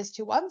 Clara is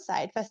to one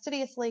side,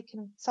 fastidiously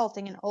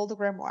consulting an old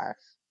grimoire,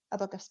 a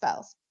book of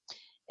spells.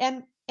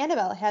 And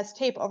Annabelle has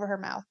tape over her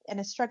mouth and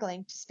is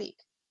struggling to speak.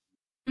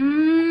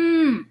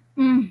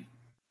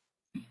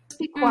 Just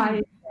be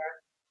quiet,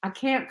 dear. I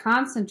can't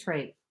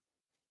concentrate.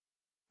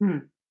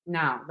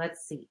 Now,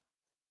 let's see.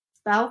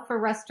 Spell for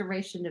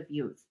restoration of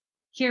youth.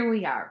 Here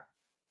we are.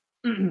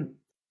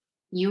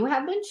 You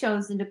have been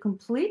chosen to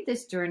complete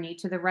this journey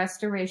to the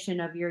restoration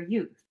of your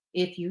youth,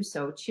 if you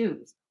so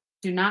choose.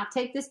 Do not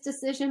take this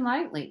decision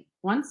lightly.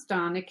 Once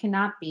done, it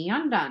cannot be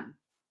undone.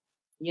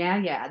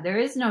 Yeah, there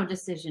is no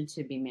decision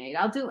to be made.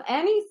 I'll do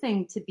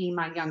anything to be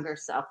my younger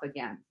self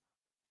again.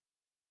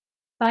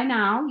 By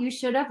now, you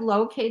should have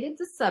located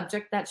the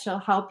subject that shall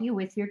help you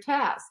with your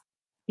task.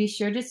 Be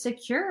sure to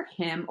secure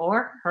him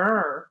or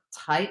her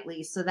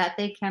tightly so that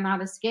they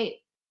cannot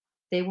escape.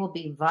 They will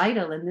be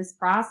vital in this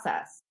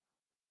process.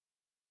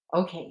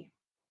 Okay,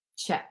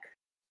 check.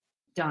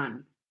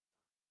 Done.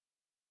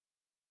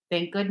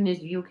 Thank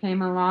goodness you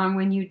came along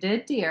when you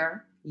did,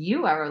 dear.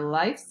 You are a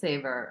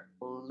lifesaver,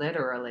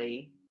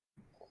 literally.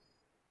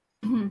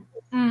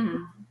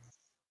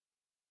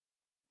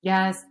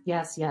 Yes.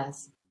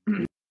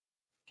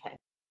 Okay.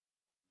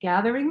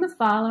 Gathering the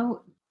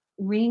following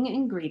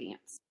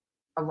ingredients.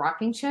 A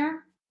rocking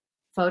chair,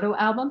 photo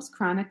albums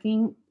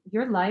chronicling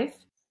your life.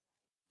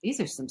 These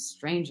are some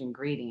strange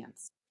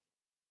ingredients.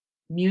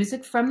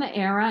 Music from the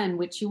era in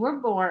which you were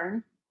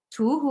born,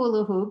 2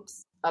 hula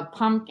hoops, a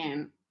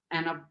pumpkin,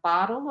 and a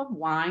bottle of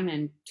wine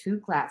and 2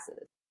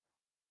 glasses.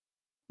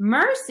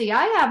 Mercy,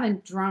 I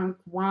haven't drunk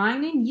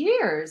wine in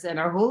years, and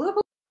a hula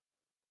hoop.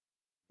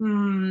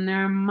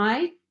 There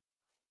might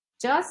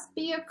just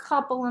be a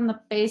couple in the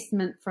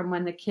basement from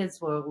when the kids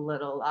were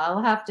little.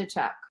 I'll have to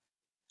check.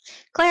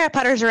 Clara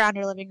putters around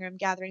her living room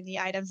gathering the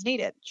items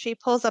needed. She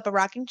pulls up a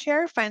rocking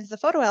chair, finds the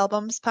photo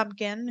albums,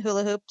 pumpkin,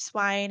 hula hoops,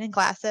 wine, and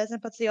glasses,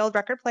 and puts the old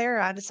record player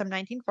on to some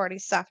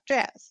 1940s soft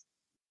jazz.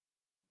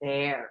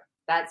 There.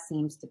 That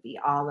seems to be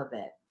all of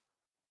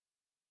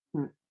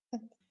it.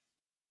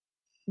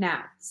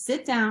 Now,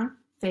 sit down,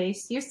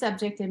 face your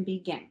subject, and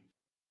begin.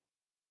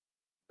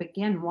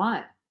 Begin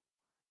what?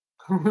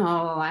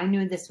 Oh, I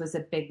knew this was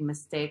a big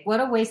mistake. What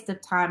a waste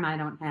of time I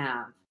don't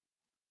have.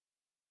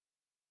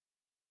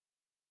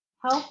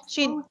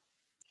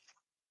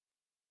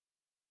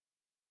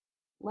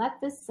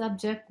 Let the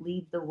subject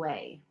lead the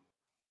way.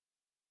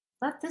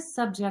 Let the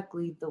subject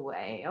lead the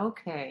way.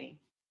 Okay.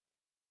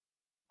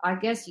 I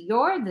guess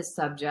you're the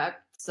subject,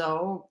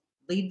 so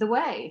lead the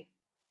way.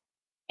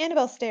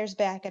 Annabelle stares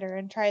back at her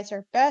and tries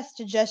her best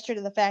to gesture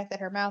to the fact that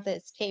her mouth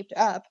is taped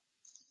up.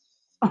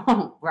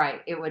 Oh,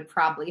 right. It would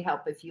probably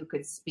help if you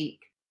could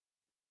speak.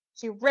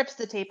 She rips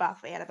the tape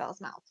off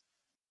Annabelle's mouth.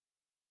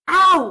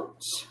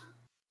 Ouch!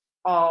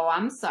 Oh,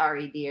 I'm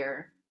sorry,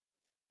 dear.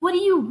 What do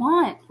you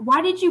want?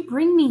 Why did you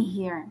bring me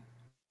here?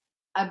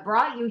 I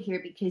brought you here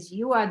because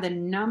you are the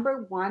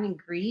 #1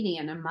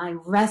 ingredient in my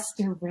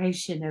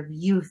restoration of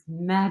youth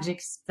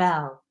magic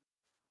spell.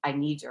 I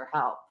need your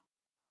help.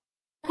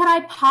 What could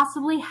I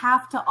possibly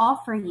have to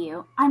offer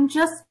you? I'm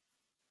just...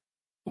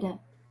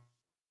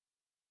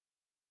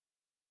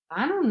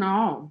 I don't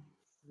know.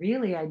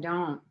 Really, I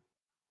don't.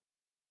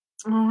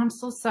 Oh, I'm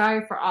so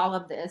sorry for all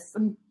of this.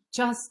 I'm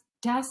just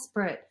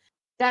desperate.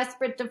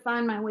 Desperate to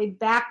find my way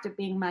back to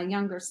being my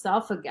younger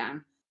self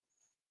again.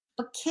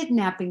 But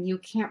kidnapping you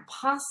can't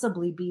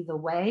possibly be the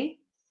way.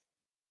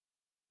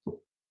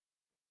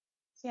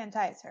 She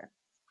unties her.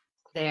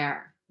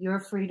 There, you're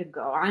free to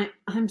go.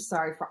 I'm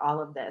sorry for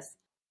all of this.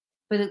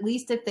 But at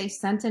least if they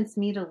sentence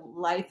me to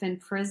life in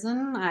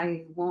prison,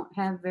 I won't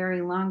have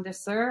very long to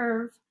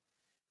serve.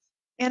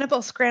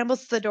 Annabelle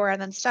scrambles to the door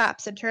and then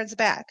stops and turns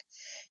back.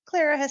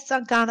 Clara has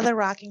sunk onto the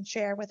rocking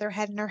chair with her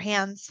head in her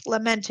hands,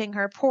 lamenting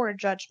her poor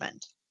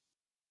judgment.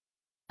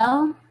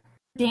 Well,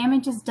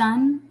 damage is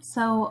done,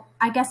 so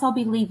I guess I'll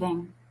be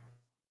leaving.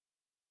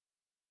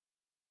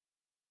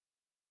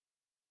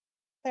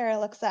 Clara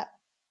looks up.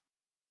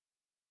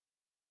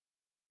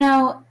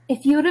 No,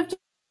 if you would have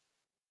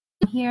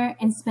been here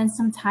and spent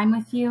some time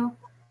with you,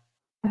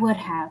 I would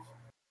have.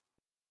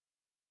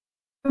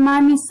 You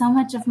remind me so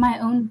much of my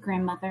own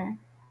grandmother.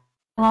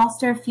 I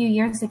lost her a few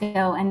years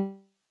ago, and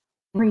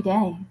every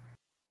day.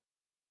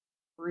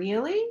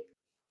 Really?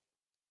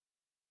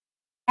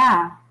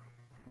 Yeah.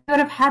 We would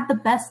have had the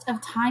best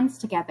of times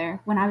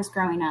together when I was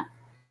growing up.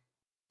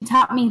 She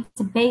taught me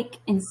to bake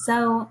and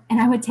sew,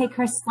 and I would take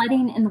her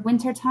sledding in the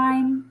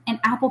wintertime and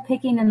apple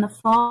picking in the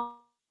fall.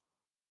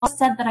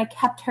 Said that I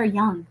kept her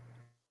young.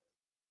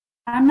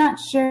 I'm not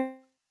sure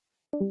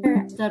I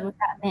understood what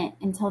that meant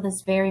until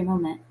this very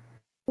moment.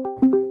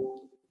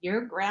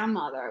 Your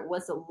grandmother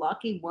was a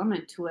lucky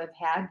woman to have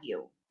had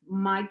you.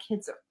 My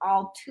kids are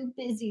all too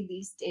busy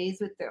these days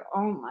with their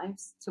own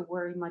lives to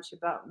worry much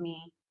about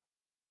me.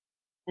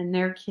 And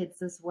their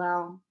kids as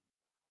well.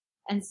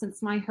 And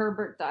since my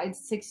Herbert died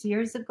 6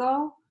 years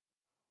ago,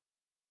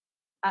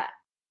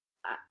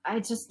 I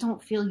just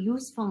don't feel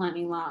useful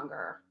any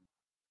longer.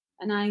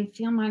 And I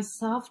feel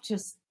myself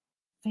just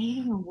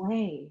fading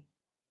away.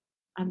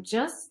 I'm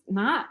just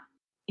not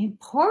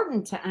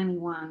important to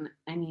anyone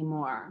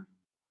anymore.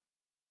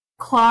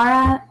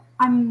 Clara,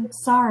 I'm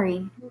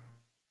sorry.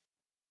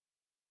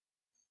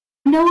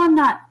 I know I'm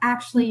not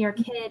actually your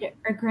kid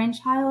or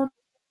grandchild.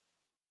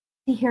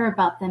 To hear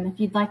about them if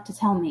you'd like to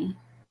tell me.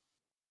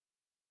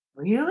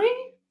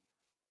 Really?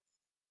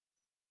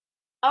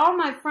 All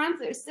my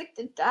friends are sick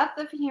to death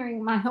of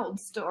hearing my old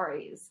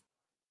stories.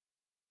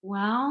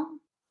 Well,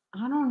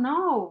 I don't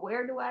know.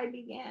 Where do I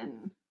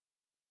begin?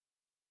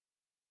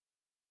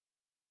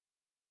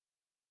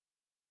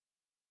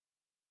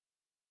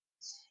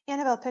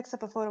 Annabelle picks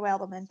up a photo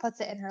album and puts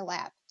it in her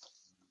lap.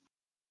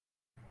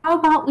 How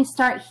about we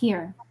start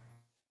here?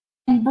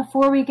 And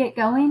before we get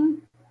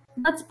going,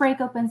 let's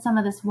break open some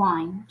of this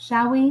wine,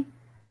 shall we?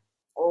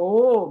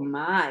 Oh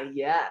my,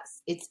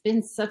 yes. It's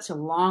been such a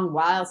long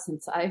while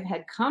since I've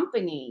had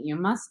company. You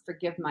must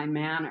forgive my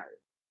manners.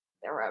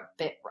 They're a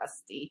bit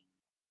rusty.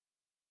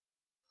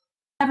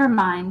 Never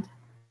mind.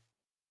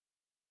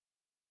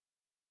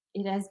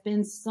 It has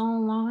been so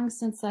long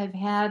since I've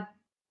had,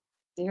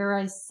 dare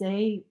I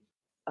say,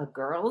 a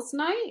girls'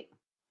 night?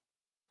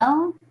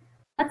 Well,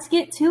 let's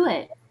get to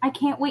it. I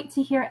can't wait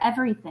to hear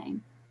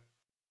everything.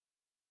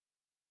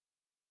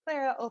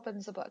 Clara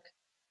opens the book.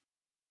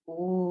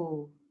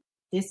 Ooh,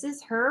 this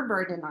is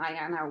Herbert and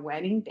I on our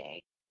wedding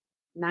day,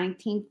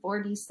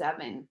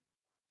 1947.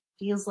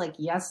 Feels like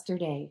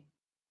yesterday.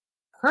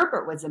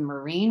 Herbert was a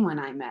Marine when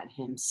I met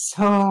him,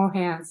 so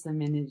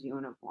handsome in his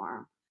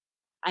uniform.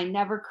 I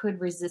never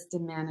could resist a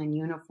man in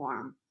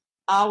uniform.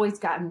 Always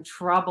got in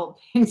trouble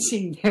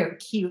pinching their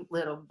cute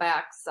little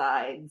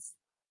backsides.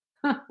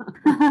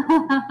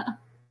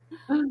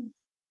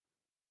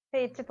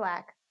 Fade to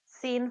black.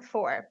 Scene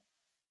 4.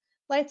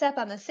 Lights up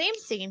on the same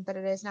scene, but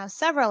it is now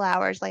several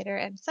hours later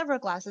and several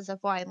glasses of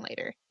wine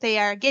later. They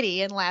are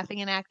giddy and laughing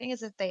and acting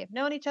as if they have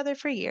known each other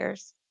for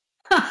years.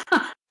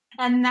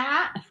 And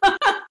that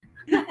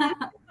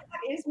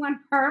is when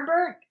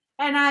Herbert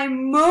and I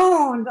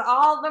mooned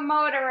all the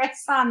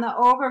motorists on the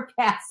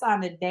overpass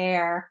on a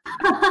dare.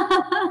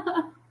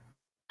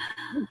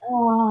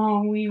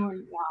 Oh, we were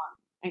young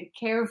and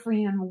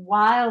carefree and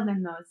wild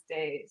in those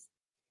days.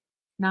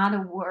 Not a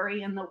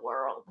worry in the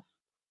world.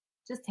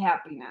 Just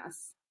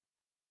happiness.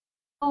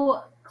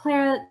 Oh,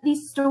 Clara,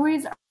 these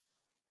stories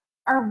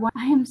are one.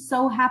 I am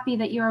so happy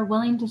that you are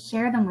willing to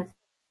share them with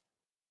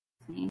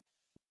me.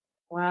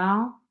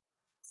 Well,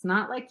 it's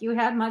not like you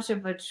had much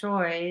of a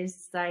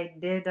choice. I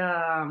did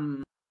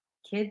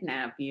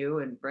kidnap you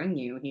and bring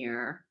you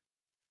here.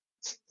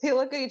 They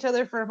look at each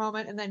other for a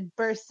moment and then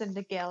burst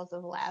into gales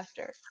of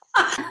laughter.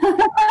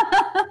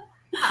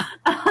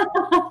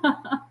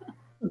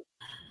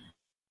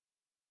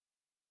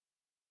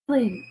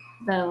 Really,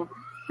 though,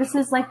 This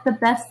is like the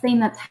best thing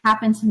that's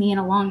happened to me in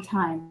a long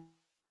time.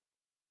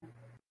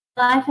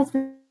 Life has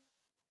been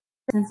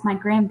since my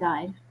gram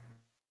died.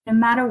 No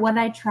matter what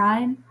I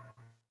tried,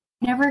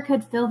 I never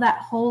could fill that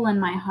hole in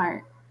my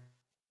heart.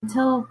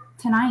 Until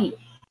tonight.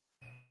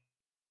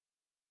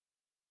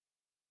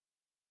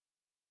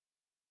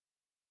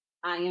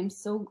 I am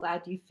so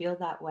glad you feel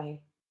that way.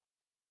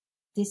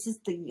 This is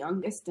the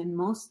youngest and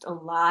most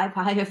alive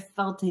I have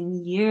felt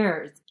in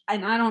years,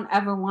 and I don't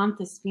ever want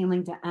this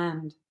feeling to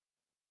end.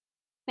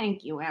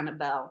 Thank you,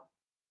 Annabelle.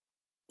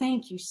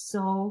 Thank you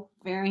so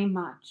very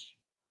much.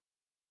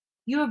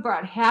 You have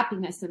brought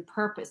happiness and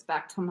purpose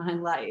back to my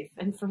life,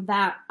 and for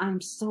that, I'm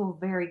so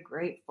very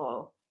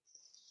grateful.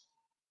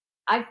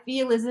 I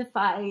feel as if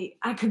I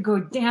could go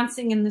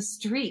dancing in the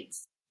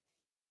streets.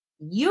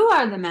 You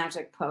are the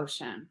magic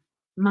potion,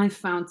 my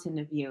fountain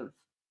of youth.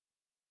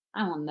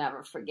 I will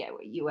never forget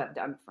what you have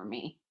done for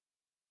me.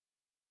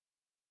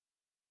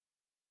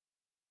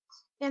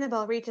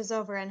 Annabelle reaches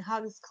over and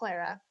hugs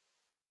Clara.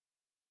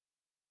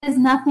 It is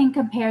nothing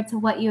compared to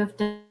what you have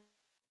done.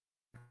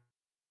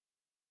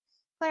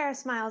 Clara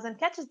smiles and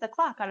catches the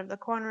clock out of the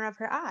corner of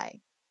her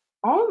eye.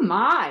 Oh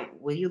my,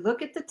 will you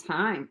look at the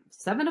time?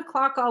 7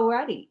 o'clock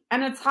already,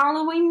 and it's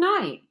Halloween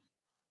night.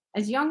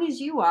 As young as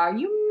you are,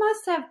 you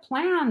must have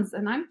plans,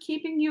 and I'm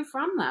keeping you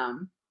from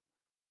them.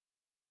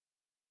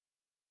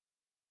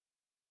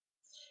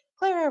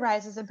 Clara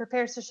rises and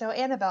prepares to show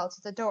Annabelle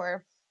to the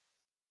door.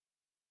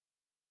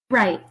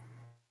 Right.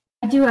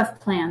 I do have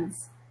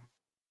plans.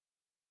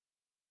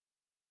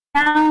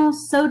 Now,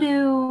 so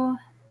do...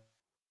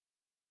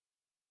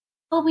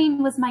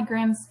 Halloween was my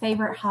Gram's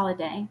favorite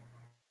holiday.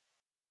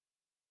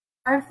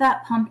 Carve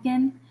that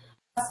pumpkin,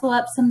 hustle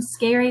up some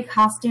scary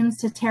costumes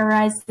to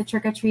terrorize the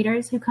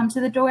trick-or-treaters who come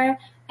to the door,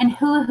 and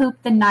hula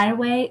hoop the night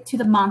away to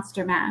the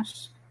Monster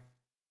Mash.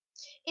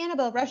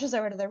 Annabelle rushes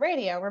over to the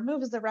radio,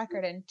 removes the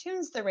record, and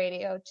tunes the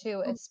radio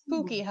to a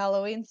spooky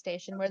Halloween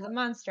station where the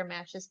Monster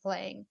Mash is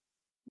playing.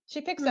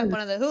 She picks up one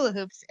of the hula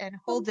hoops and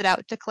holds it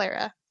out to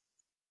Clara.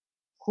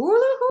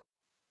 Hula hoop?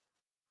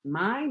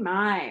 My,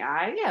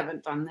 I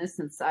haven't done this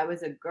since I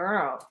was a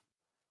girl.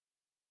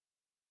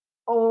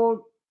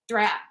 Oh,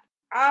 drat.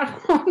 I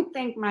don't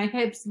think my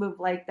hips move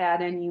like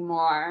that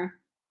anymore.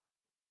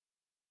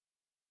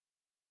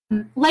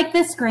 Like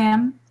this,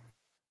 Gram.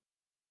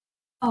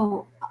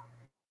 Oh,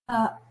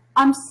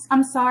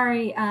 I'm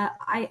sorry.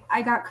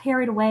 I got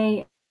carried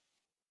away.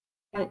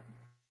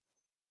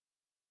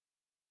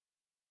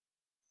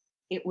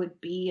 It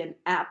would be an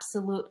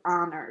absolute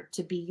honor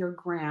to be your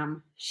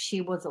Gram.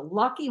 She was a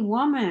lucky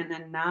woman,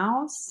 and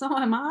now so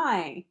am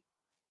I.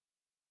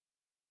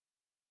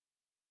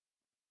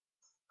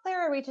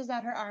 Clara reaches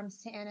out her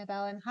arms to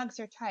Annabelle and hugs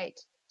her tight,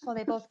 while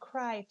they both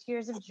cry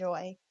tears of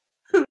joy.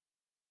 I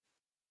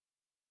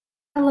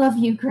love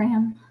you,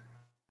 Gram.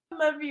 I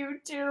love you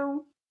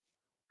too.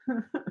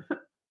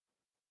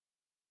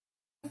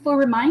 For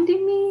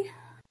reminding me.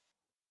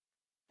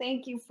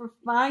 Thank you for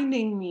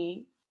finding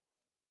me.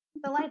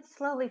 The lights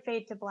slowly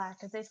fade to black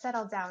as they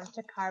settle down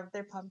to carve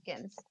their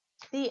pumpkins.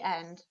 The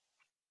end.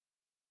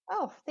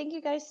 Oh, thank you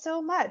guys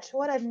so much.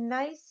 What a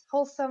nice,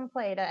 wholesome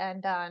play to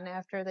end on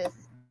after this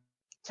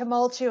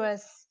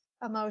tumultuous,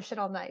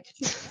 emotional night.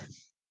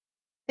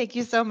 Thank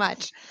you so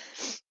much.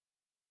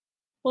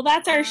 Well,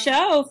 that's our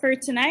show for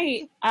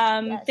tonight.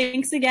 Yes.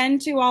 Thanks again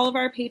to all of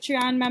our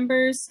Patreon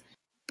members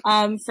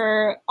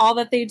for all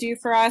that they do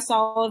for us,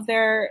 all of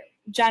their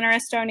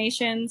generous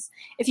donations.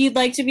 If you'd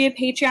like to be a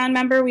Patreon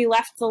member, we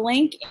left the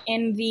link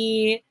in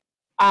the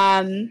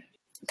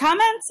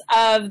comments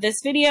of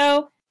this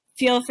video.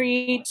 Feel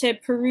free to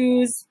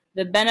peruse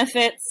the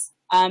benefits.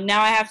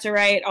 Now I have to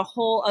write a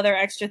whole other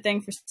extra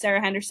thing for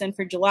Sarah Henderson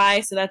for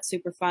July, so that's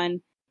super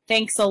fun.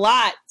 Thanks a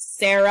lot,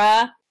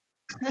 Sarah.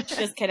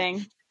 Just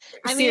kidding.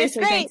 I mean, it's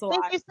Seriously, great. thanks a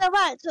lot. Thank you so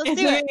much. Let's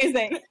do it. It's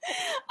amazing.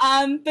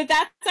 But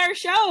that's our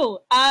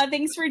show.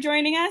 Thanks for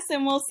joining us,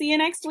 and we'll see you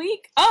next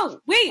week. Oh,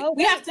 wait,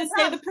 we have to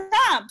say the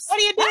prompts. What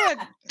are you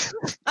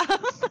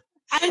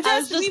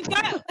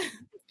doing?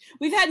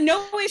 We've had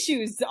no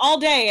issues all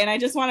day, and I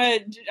want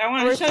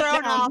to We're shut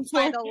thrown down. off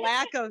by the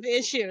lack of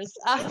issues.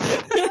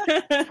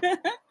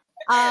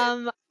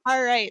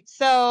 All right.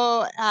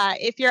 So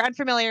if you're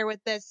unfamiliar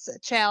with this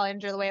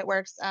challenge or the way it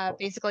works,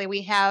 basically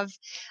we have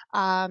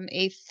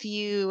a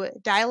few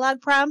dialogue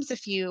prompts, a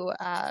few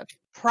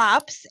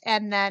props,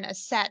 and then a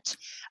set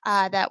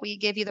that we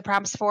give you the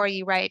prompts for.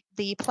 You write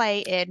the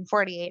play in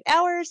 48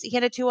 hours. You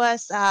hand it to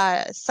us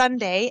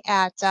Sunday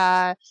at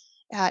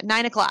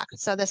 9 o'clock.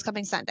 So this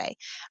coming Sunday.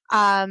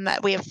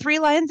 We have 3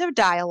 lines of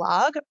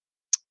dialogue.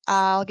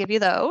 I'll give you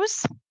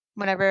those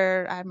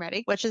whenever I'm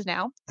ready, which is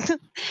now.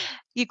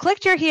 You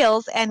clicked your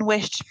heels and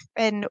wished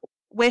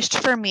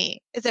for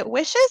me. Is it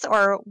wishes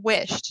or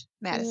wished,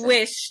 Madison?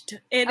 Wished.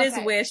 It is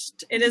Okay.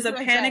 wished. It is a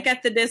Okay. Panic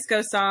at the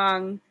Disco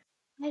song.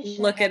 I should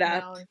Look it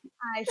have up. known.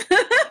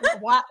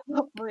 What?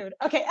 Rude.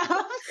 Okay.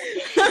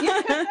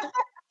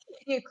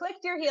 You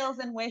clicked your heels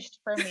and wished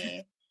for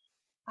me.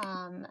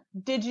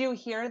 Did you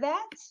hear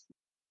that?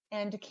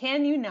 And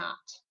can you not?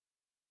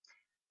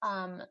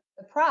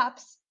 The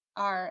props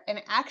are an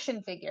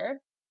action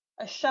figure,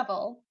 a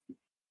shovel,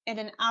 and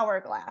an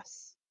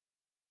hourglass.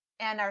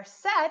 And our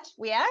set,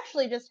 we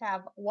actually just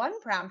have one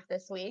prompt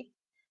this week.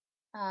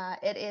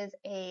 It is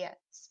a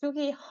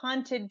spooky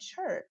haunted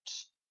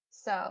church.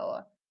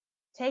 So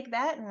take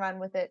that and run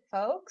with it,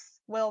 folks.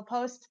 We'll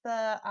post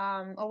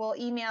or we'll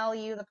email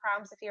you the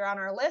prompts if you're on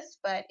our list,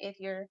 but if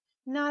you're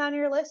not on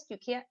your list, you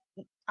can't,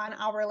 on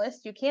our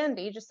list, you can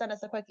be. Just send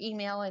us a quick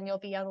email and you'll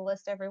be on the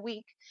list every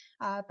week.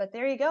 But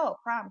there you go,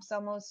 prompts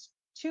almost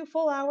 2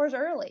 full hours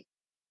early.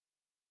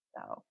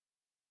 So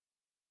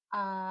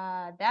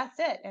that's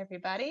it,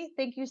 everybody.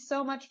 Thank you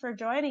so much for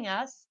joining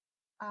us,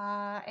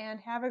 and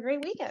have a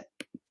great weekend.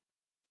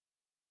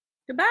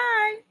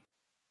 Goodbye.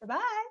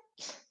 Goodbye.